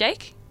 and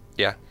Jake?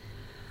 Yeah?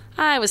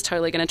 I was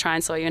totally going to try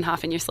and saw you in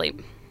half in your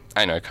sleep.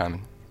 I know,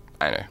 Carmen.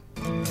 I know.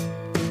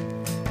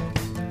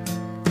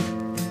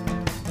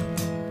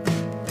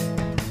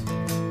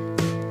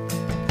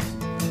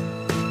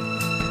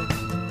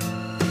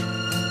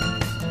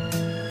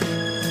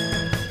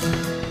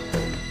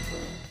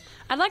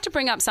 I'd like to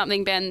bring up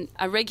something, Ben,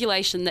 a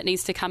regulation that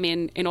needs to come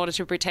in order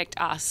to protect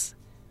us.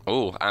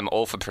 Ooh, I'm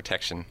all for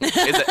protection.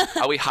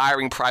 Are we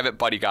hiring private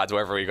bodyguards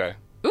wherever we go?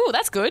 Ooh,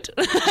 that's good.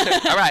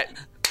 All right.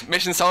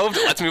 Mission solved.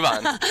 Let's move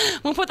on.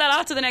 We'll put that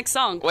after the next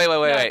song. Wait.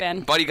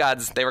 Ben.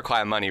 Bodyguards, they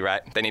require money,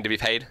 right? They need to be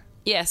paid?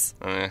 Yes.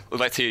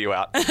 Let's hear you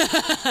out.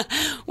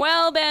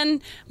 Well, Ben,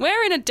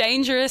 we're in a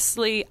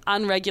dangerously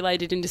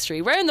unregulated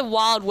industry. We're in the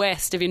Wild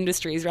West of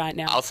industries right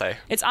now. I'll say.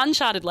 It's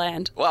uncharted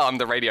land. Well, I'm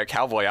the radio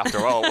cowboy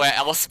after all. Where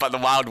else but the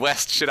Wild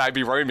West should I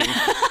be roaming?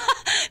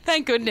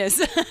 Thank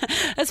goodness.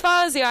 As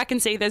far as the eye can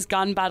see, there's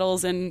gun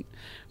battles and...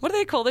 what do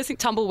they call this?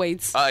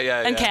 Tumbleweeds. Oh,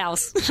 yeah. And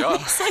cows. Sure.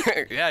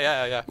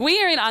 Yeah.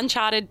 We are in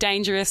uncharted,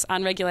 dangerous,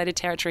 unregulated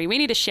territory. We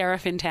need a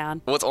sheriff in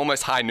town. Well, it's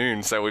almost high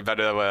noon, so we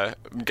better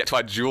get to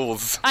our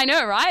duels. I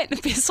know, right?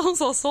 Pistols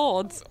or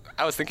swords?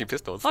 I was thinking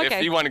pistols. Okay.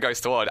 If you want to go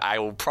sword, I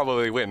will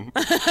probably win.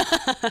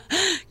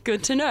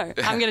 Good to know.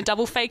 I'm going to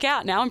double fake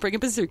out now and bring a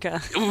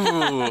bazooka.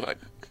 Ooh,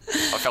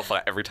 I fell for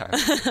that every time.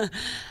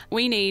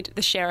 We need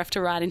the sheriff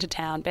to ride into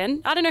town,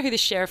 Ben. I don't know who the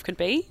sheriff could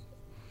be.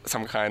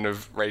 Some kind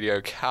of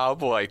radio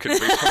cowboy could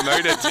be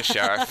promoted to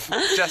sheriff.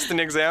 Just an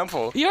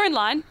example. You're in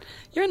line.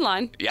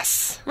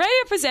 Yes. Radio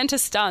presenter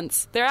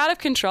stunts. They're out of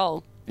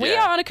control. We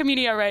Yeah. are on a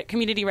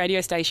community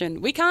radio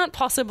station. We can't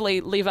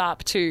possibly live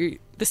up to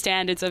the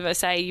standards of,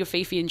 say, your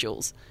Fifi and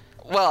Jules.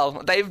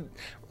 Well, they've,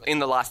 in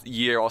the last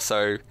year or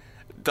so,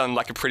 done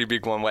like a pretty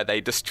big one where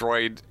they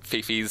destroyed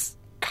Fifi's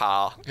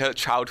car, her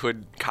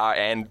childhood car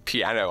and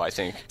piano, I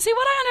think. See,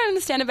 what I don't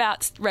understand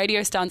about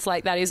radio stunts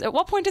like that is, at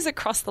what point does it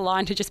cross the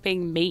line to just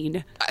being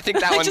mean? I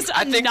think that one. Just a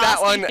I think that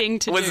nasty one thing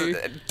to was do.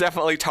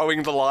 definitely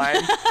towing the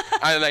line.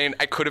 I mean,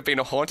 it could have been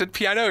a haunted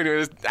piano, and it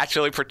was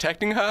actually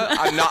protecting her.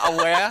 I'm not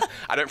aware.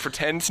 I don't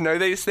pretend to know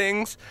these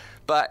things,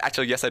 but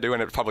actually, yes, I do,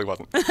 and it probably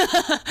wasn't.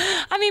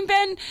 I mean,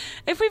 Ben,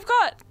 if we've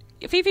got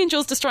Fifi and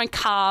Jules destroying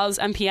cars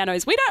and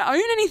pianos, we don't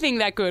own anything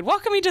that good.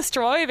 What can we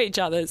destroy of each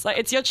other's? Like,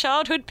 it's your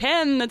childhood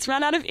pen that's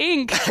run out of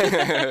ink.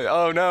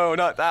 Oh, no,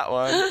 not that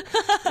one.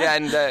 Yeah,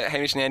 and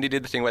Hamish and Andy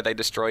did the thing where they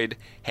destroyed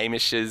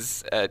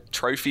Hamish's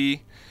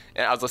trophy.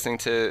 And I was listening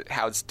to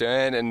Howard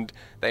Stern, and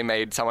they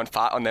made someone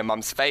fart on their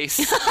mum's face.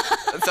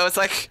 So it's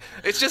like,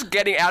 it's just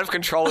getting out of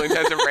control in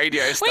terms of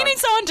radio stunts. We need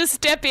someone to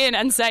step in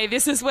and say,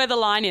 this is where the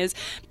line is.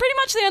 Pretty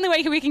much the only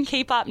way we can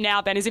keep up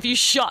now, Ben, is if you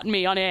shot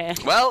me on air.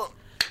 Well...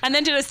 and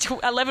then did a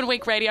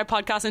 11-week radio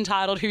podcast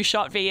entitled Who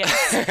Shot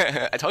VS.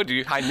 I told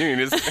you, high noon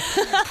is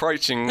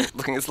approaching.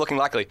 It's looking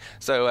likely.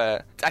 So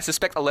I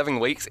suspect 11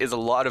 weeks is a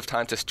lot of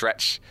time to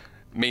stretch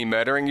me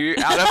murdering you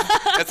out of.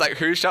 It's like,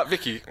 who shot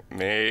Vicki?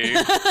 Me.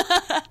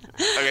 I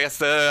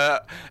guess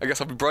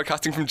I'll be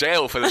broadcasting from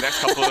jail for the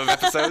next couple of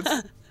episodes.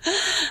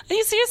 Are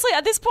you seriously?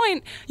 At this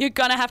point, you're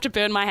going to have to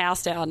burn my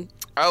house down.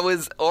 I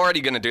was already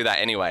going to do that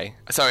anyway,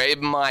 so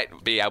it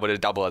might be able to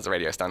double as a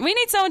radio stunt. We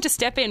need someone to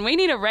step in. We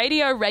need a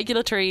radio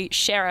regulatory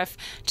sheriff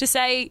to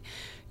say,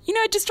 you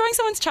know, destroying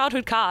someone's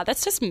childhood car,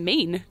 that's just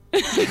mean.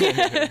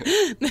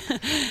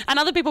 And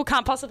other people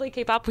can't possibly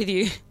keep up with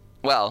you.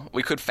 Well,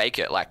 we could fake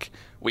it. Like,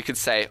 we could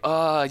say,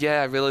 oh,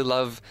 yeah, I really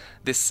love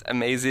this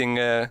amazing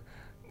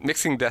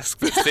mixing desk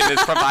that Syn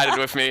has provided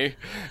with me.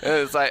 And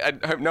it's like,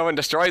 I hope no one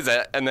destroys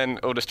it, and then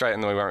we'll destroy it,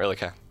 and then we won't really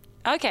care.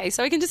 Okay,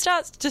 so we can just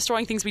start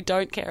destroying things we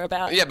don't care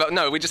about. Yeah, but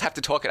no, we just have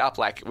to talk it up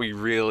like we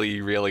really,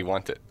 really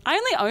want it. I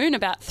only own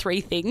about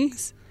 3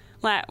 things.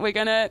 Like, we're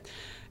going to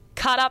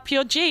cut up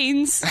your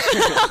jeans.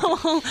 It's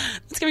going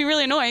to be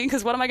really annoying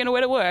because what am I going to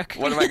wear to work?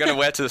 What am I going to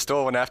wear to the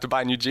store when I have to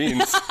buy new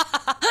jeans?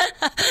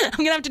 I'm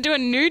going to have to do a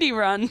nudie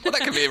run. Well,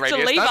 that could be a radio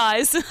to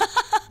Levi's.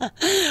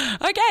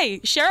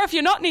 Okay, Sheriff,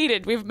 you're not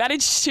needed. We've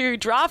managed to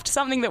draft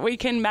something that we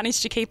can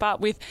manage to keep up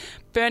with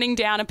burning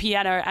down a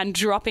piano and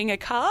dropping a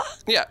car.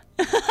 Yeah.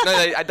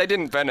 No, they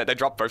didn't burn it. They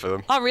dropped both of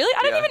them. Oh, really?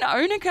 I don't even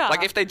own a car.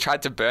 Like, if they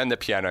tried to burn the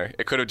piano,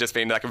 it could have just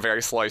been like a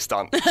very slow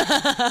stunt.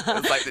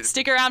 It's like,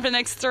 stick around for the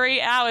next 3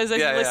 hours as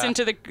you listen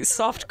to the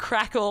soft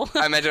crackle.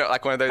 I imagine it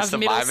like one of those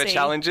survivor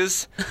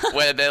challenges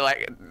where they're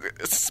like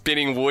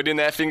spinning wood in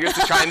their fingers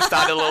to try and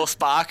start a little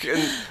spark,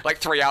 and like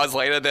 3 hours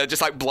later they're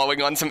just like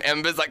blowing on some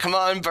embers like, come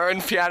on,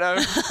 burn piano.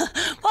 Well,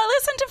 I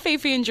listened to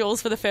Fifi and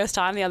Jules for the first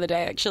time the other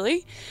day,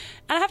 actually.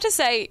 And I have to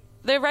say,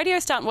 the radio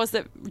stunt was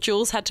that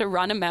Jules had to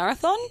run a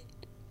marathon.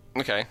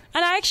 Okay.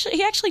 And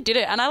he actually did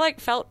it, and I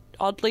felt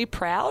oddly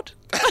proud.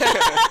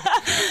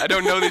 I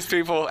don't know these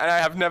people, and I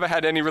have never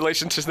had any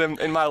relation to them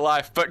in my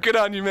life, but good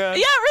on you, man.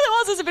 Yeah, it really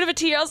was. It was a bit of a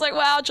tear. I was like,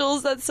 wow,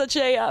 Jules, that's such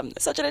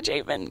an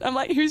achievement. I'm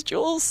like, who's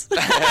Jules?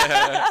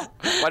 I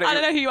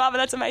don't know who you are, but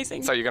that's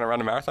amazing. So you're going to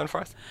run a marathon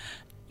for us?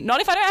 Not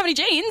if I don't have any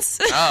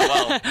jeans. Oh,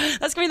 well.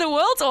 That's going to be the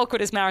world's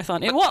awkwardest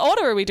marathon. In what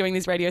order are we doing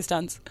these radio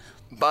stunts?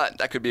 But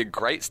that could be a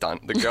great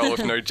stunt. The girl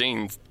with no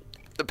jeans.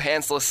 The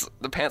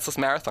pantsless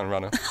marathon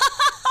runner.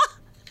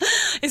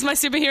 Is my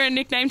superhero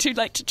nickname too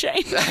late to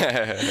change?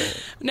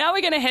 Now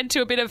we're going to head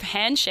to a bit of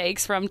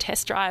handshakes from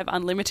Test Drive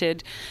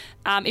Unlimited.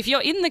 If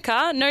you're in the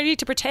car, no need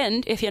to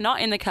pretend. If you're not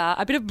in the car,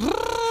 a bit of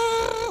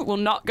brrrr will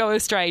not go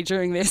astray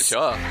during this.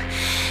 Sure.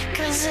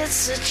 'Cause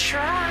it's a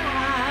try.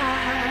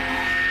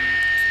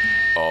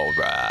 All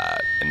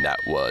right. And that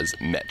was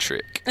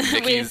Metric.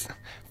 Vicki's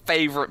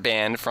favourite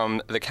band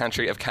from the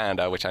country of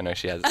Canada, which I know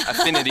she has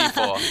affinity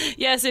for.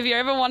 Yes, if you're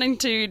ever wanting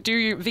to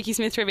do Vicki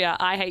Smith trivia,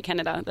 I hate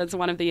Canada. That's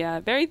one of the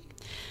very,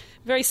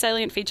 very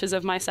salient features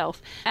of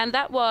myself. And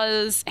that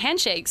was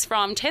Handshakes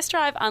from Test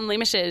Drive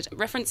Unlimited,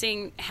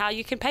 referencing how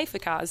you can pay for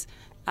cars.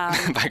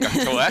 By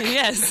going to work?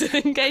 Yes,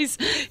 in case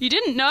you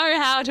didn't know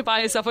how to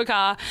buy yourself a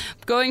car,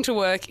 going to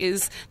work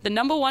is the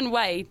number one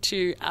way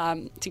to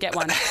get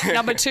one.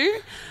 Number 2,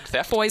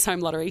 Theft? boys'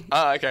 home lottery.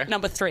 Oh, okay.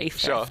 Number 3,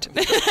 theft. Sure.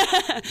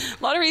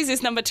 Lotteries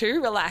is number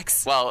 2,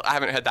 relax. Well, I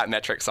haven't heard that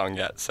Metric song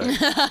yet, so...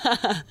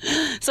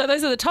 So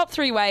those are the top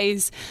 3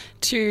 ways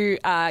to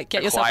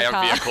get yourself a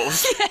car. Acquire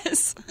vehicles.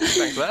 Yes.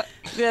 Thanks for that.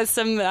 There's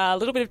some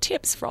little bit of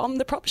tips from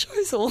the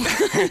Propshowsal.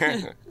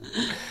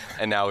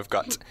 And now we've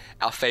got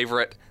our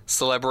favourite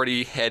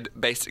celebrity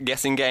head-based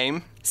guessing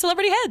game.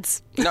 Celebrity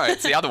heads. No,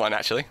 it's the other one,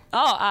 actually.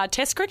 Oh,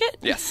 Test cricket?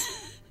 Yes.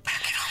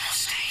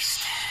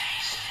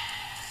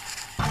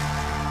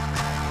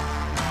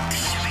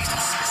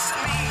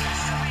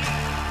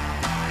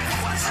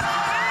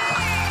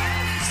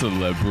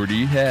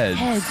 Celebrity heads.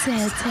 Heads.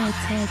 Can't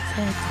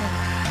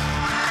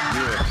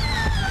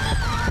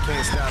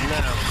stop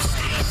now.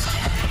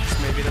 This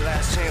may be the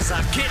last chance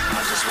I get.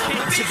 I just want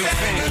to be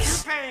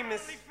famous.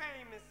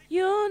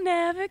 You'll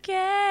never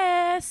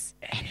guess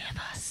any of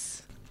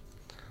us.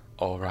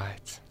 All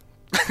right.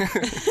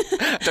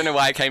 Don't know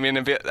why I came in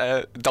a bit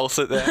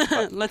dulcet there.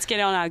 But... Let's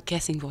get on our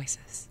guessing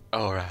voices.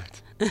 All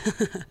right.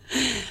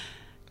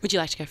 Would you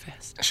like to go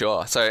first?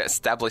 Sure. So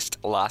established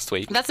last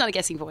week. That's not a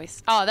guessing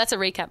voice. Oh, that's a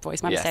recap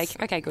voice. My Yes.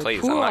 mistake. Okay, good.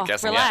 Please, I'm not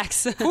guessing yet.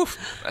 Relax.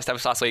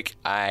 Established last week,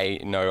 I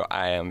know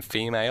I am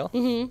female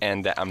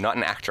and that I'm not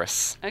an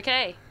actress.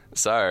 Okay.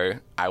 So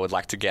I would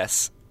like to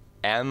guess,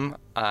 am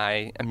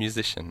I a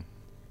musician?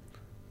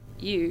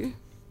 You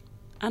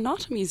are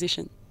not a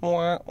musician.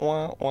 Wah,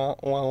 wah, wah,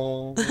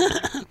 wah.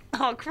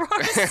 Oh,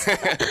 gross.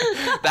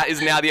 That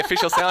is now the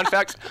official sound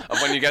effect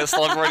of when you get a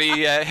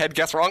celebrity head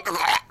guess wrong.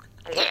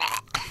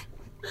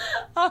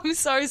 I'm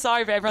so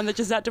sorry for everyone that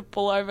just had to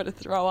pull over to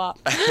throw up.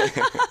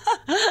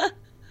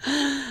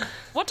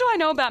 What do I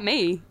know about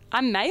me?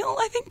 I'm male,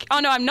 I think. Oh,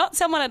 no, I'm not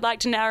someone I'd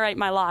like to narrate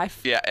my life.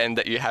 Yeah, and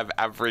that you have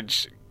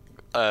average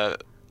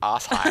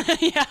ass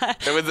height. Yeah.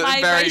 It was a my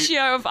very-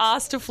 ratio of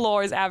ass to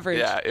floor is average.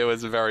 Yeah, it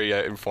was a very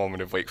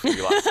informative week for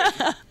you last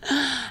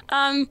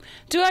week.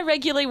 Do I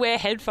regularly wear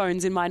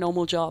headphones in my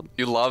normal job?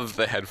 You love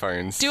the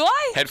headphones. Do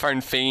I?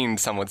 Headphone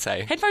fiend, some would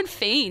say. Headphone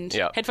fiend?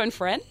 Yeah. Headphone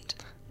friend?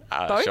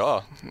 Both?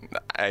 Sure,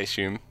 I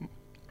assume.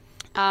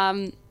 Do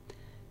I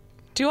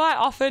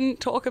often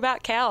talk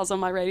about cows on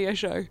my radio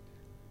show?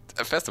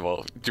 First of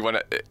all, do you want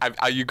to?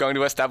 Are you going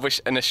to establish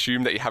and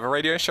assume that you have a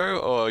radio show,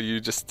 or are you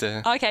just?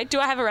 Okay, do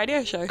I have a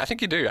radio show? I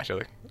think you do,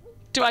 actually.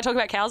 Do I talk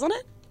about cows on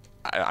it?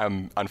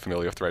 I'm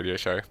unfamiliar with the radio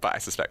show, but I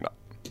suspect not.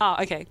 Oh,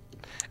 okay.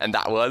 And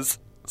that was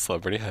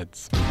Celebrity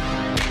Heads.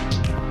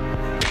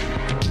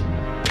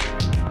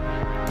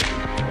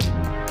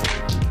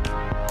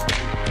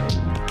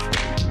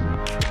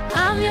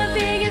 I'm your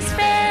biggest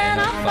fan.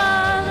 I'll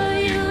follow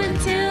you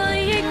until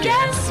you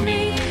guess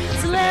me.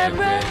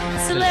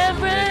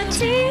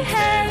 Celebrity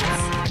heads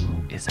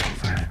Is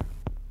over.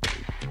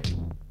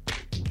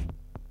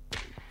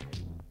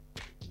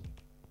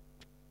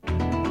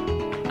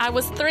 I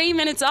was 3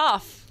 minutes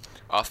off.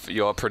 Off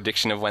your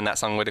prediction of when that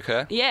song would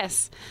occur?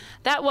 Yes.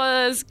 That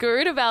was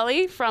Gerudo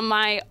Valley from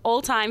my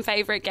all-time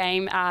favourite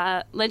game,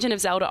 Legend of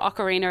Zelda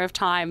Ocarina of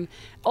Time.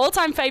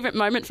 All-time favourite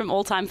moment from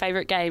all-time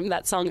favourite game,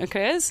 that song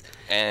occurs.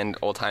 And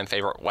all-time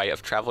favourite way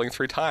of travelling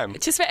through time.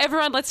 Just for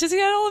everyone, let's just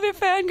get all of your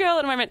fangirl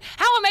in a moment.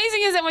 How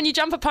amazing is it when you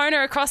jump a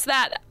Pona across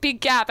that big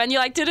gap and you're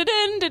like,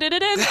 da-da-din,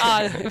 da-da-da-din.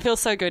 Oh, it feels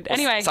so good.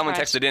 Anyway. Someone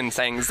right. texted in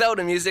saying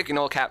Zelda music in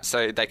all caps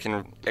so they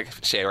can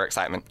share their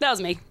excitement. That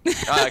was me.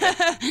 Oh, okay.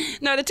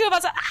 No, the two of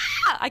us are,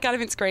 I can't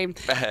even scream.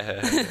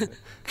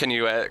 Can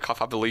you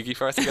cough up a loogie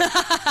for us again?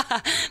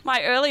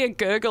 My earlier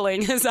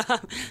gurgling has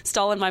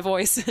stolen my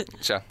voice.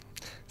 Sure.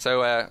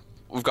 So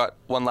we've got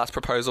one last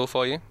proposal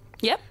for you.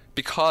 Yep.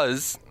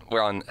 Because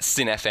we're on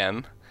Syn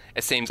FM,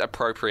 it seems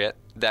appropriate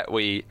that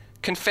we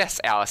confess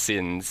our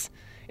sins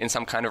in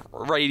some kind of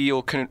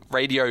radio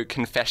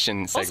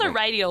confession segment. Also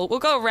radial. We'll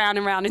go round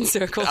and round in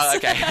circles. Oh,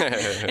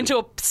 okay. Into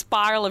a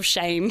spiral of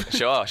shame.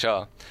 Sure.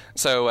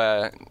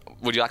 So,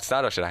 would you like to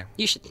start, or should I?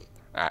 You should.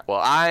 All right.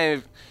 Well,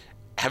 I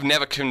have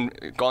never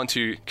gone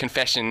to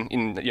confession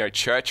in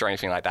church or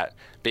anything like that.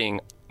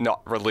 Being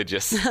not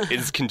religious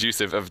is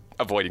conducive of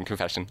avoiding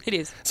confession. It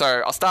is. So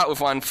I'll start with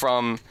one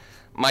from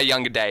my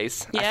younger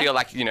days. Yeah. I feel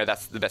like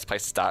that's the best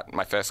place to start.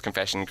 My first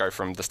confession, go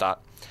from the start.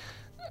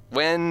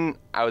 When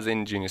I was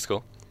in junior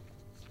school,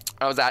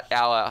 I was at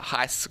our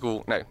high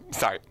school. No,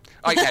 sorry.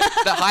 Okay,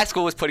 the high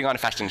school was putting on a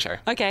fashion show.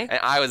 Okay. And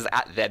I was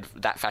at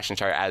that fashion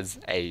show as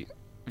a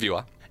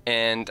viewer.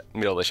 And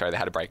middle of the show, they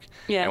had a break.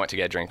 Yeah. I went to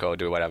get a drink or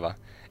do whatever.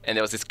 And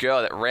there was this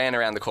girl that ran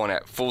around the corner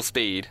at full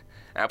speed.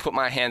 And I put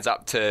my hands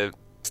up to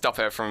stop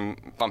her from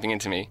bumping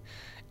into me.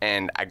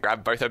 And I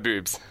grabbed both her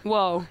boobs.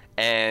 Whoa.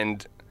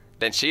 And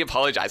then she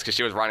apologized because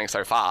she was running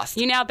so fast.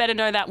 You now better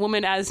know that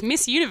woman as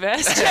Miss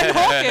Universe, Jen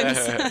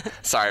Hawkins.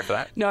 Sorry for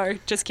that. No,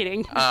 just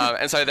kidding.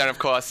 And so then, of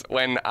course,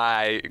 when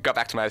I got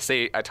back to my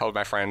seat, I told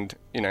my friend,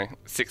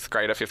 6th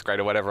grader, 5th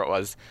grader, whatever it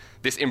was,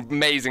 this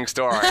amazing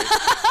story,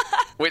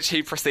 which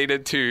he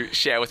proceeded to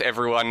share with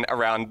everyone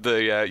around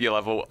the year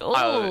level,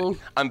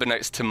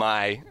 unbeknownst to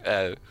my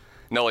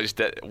knowledge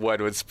that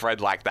word would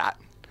spread like that.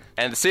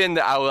 And the sin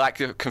that I would like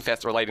to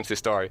confess relating to this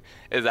story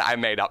is that I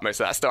made up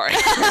most of that story.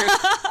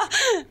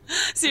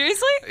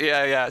 Seriously?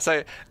 Yeah.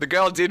 So the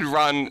girl did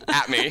run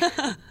at me,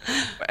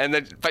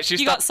 but she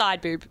You got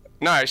side boob.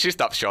 No, she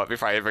stopped short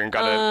before I even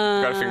got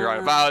a finger on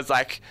it. But I was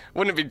like,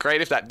 wouldn't it be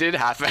great if that did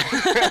happen?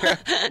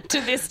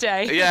 To this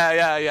day.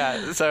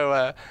 Yeah.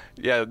 So,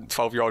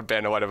 12-year-old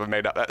Ben or whatever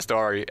made up that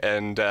story,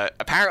 and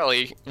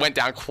apparently went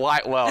down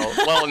quite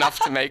well enough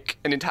to make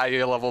an entire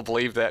year level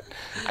believe that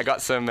I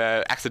got some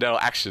accidental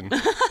action.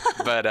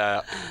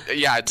 But,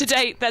 To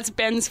date, that's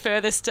Ben's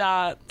furthest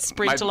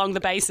sprint along the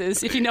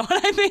bases, if you know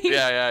what I mean.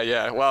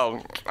 Yeah.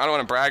 Well, I don't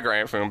want to brag or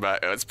anything, but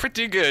it's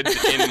pretty good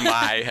in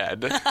my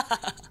head.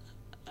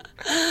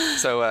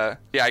 So,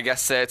 I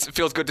guess it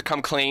feels good to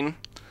come clean,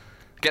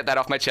 get that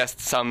off my chest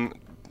some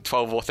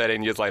 12 or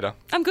 13 years later.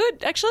 I'm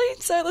good, actually,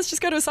 so let's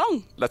just go to a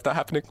song. That's not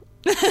happening.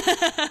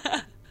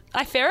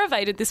 I fair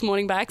evaded this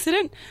morning by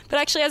accident, but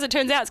actually, as it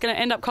turns out, it's going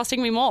to end up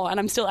costing me more, and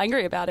I'm still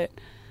angry about it.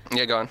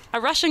 Yeah, go on. A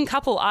Russian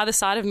couple either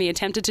side of me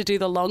attempted to do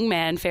the long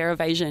man fair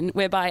evasion,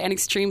 whereby an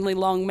extremely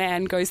long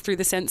man goes through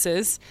the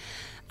sensors,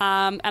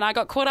 and I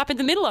got caught up in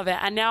the middle of it,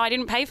 and now I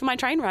didn't pay for my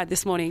train ride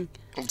this morning.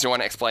 Do you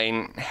want to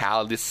explain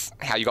how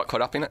you got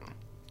caught up in it?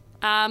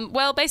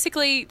 Well,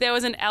 basically, there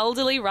was an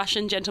elderly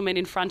Russian gentleman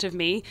in front of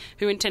me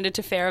who intended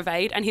to fair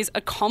evade, and his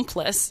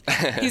accomplice,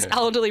 his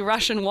elderly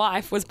Russian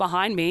wife, was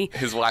behind me.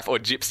 His wife or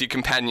gypsy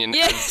companion,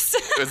 yes,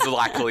 was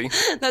likely.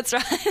 That's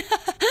right.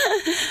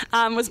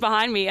 Was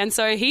behind me, and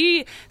so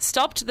he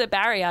stopped the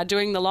barrier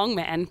doing the long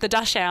man, the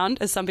dash hound,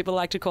 as some people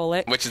like to call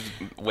it. Which is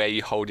where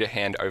you hold your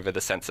hand over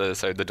the sensor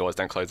so the doors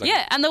don't close on you.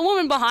 Yeah, and the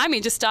woman behind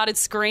me just started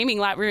screaming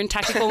like we were in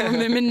tactical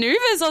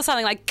maneuvers or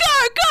something, like, go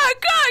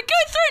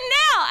through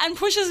now, and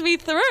pushes me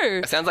through.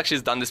 It sounds like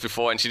she's done this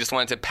before and she just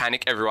wanted to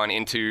panic everyone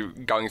into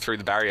going through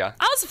the barrier.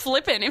 I was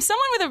flipping. If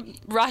someone with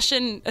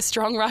a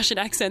strong Russian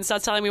accent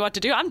starts telling me what to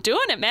do, I'm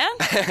doing it,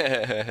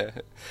 man.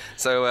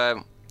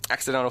 So,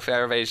 accidental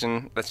fair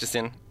evasion, that's just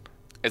in.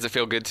 Does it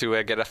feel good to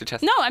get it off your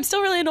chest? No, I'm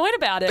still really annoyed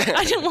about it.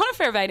 I didn't want to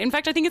fair evade. In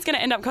fact, I think it's going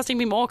to end up costing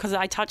me more because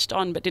I touched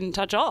on but didn't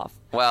touch off.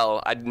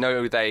 Well, I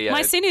know they...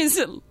 My sin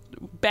is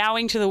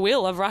bowing to the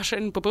will of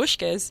Russian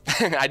babushkas.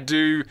 I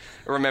do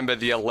remember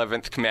the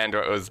 11th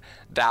commando. It was,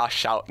 thou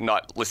shalt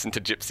not listen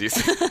to gypsies.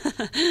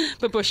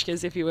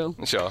 Babushkas, if you will.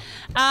 Sure.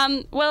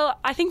 Well,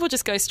 I think we'll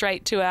just go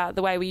straight to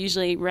the way we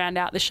usually round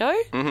out the show.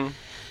 Mm-hmm.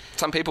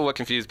 Some people were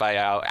confused by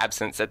our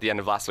absence at the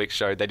end of last week's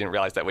show. They didn't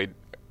realise that we'd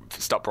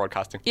stopped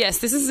broadcasting. Yes,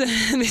 this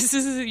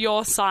is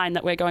your sign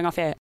that we're going off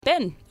air.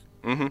 Ben,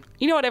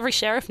 you know what every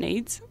sheriff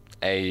needs?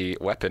 A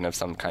weapon of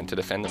some kind to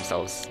defend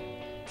themselves.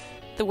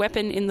 The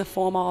weapon in the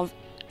form of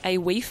a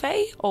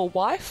weefay or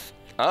wife,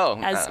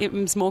 as it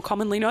is more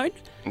commonly known.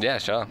 Yeah,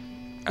 sure.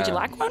 Would you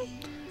like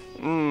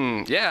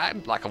one? Yeah,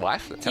 I'd like a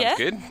wife. That sounds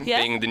good.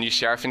 Yeah. Being the new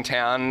sheriff in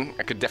town,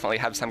 I could definitely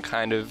have some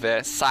kind of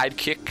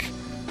sidekick.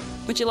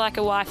 Would you like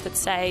a wife that's,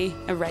 say,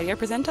 a radio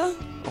presenter?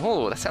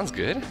 Oh, that sounds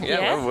good.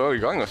 Yeah. Where are we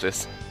going with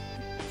this?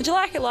 Would you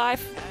like a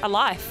life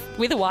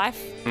with a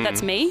wife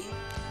that's me?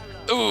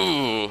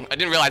 Ooh, I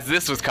didn't realise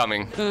this was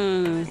coming.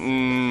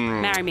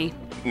 Marry me.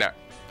 No.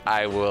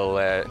 I will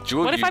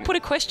duel What if you. I put a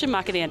question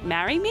mark at the end?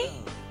 Marry me?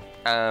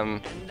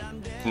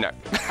 No.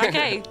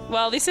 Okay,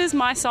 well, this is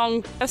my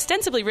song,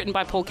 ostensibly written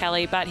by Paul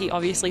Kelly, but he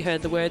obviously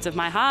heard the words of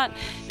my heart,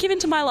 given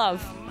to my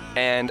love.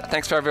 And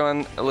thanks for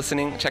everyone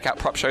listening. Check out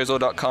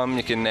propshowsal.com.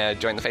 You can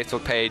join the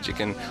Facebook page. You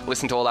can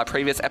listen to all our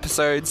previous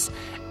episodes.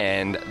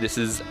 And this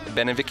is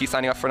Ben and Vicki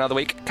signing off for another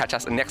week. Catch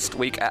us next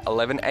week at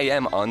 11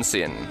 a.m. on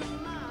Syn.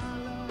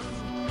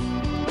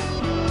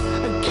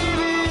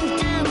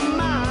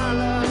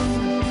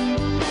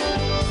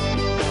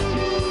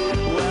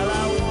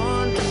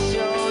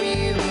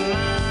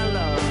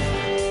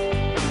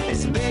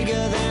 Bigger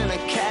than a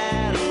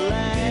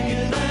Cadillac.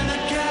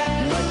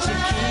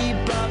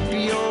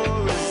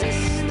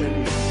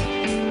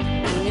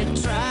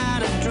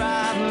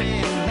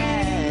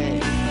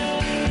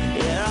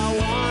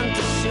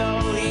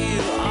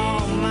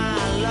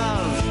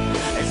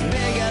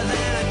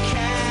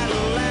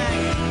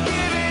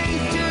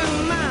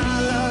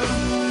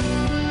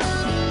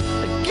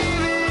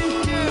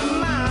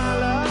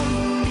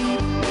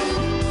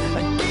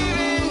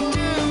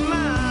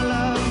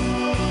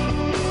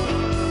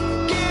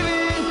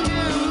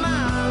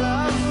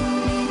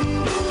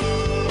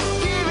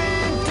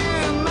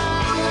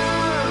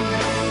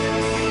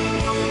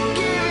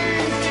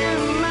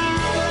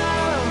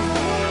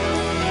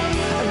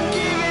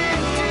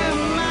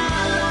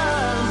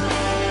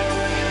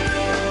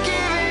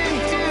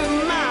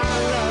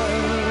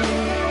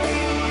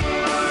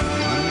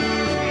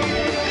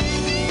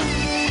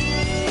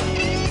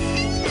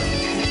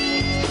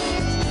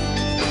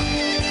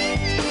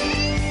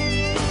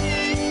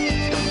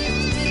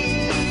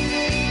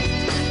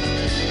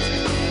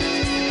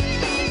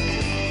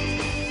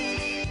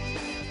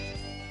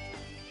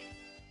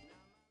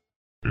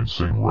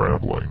 Insane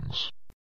Ramblings.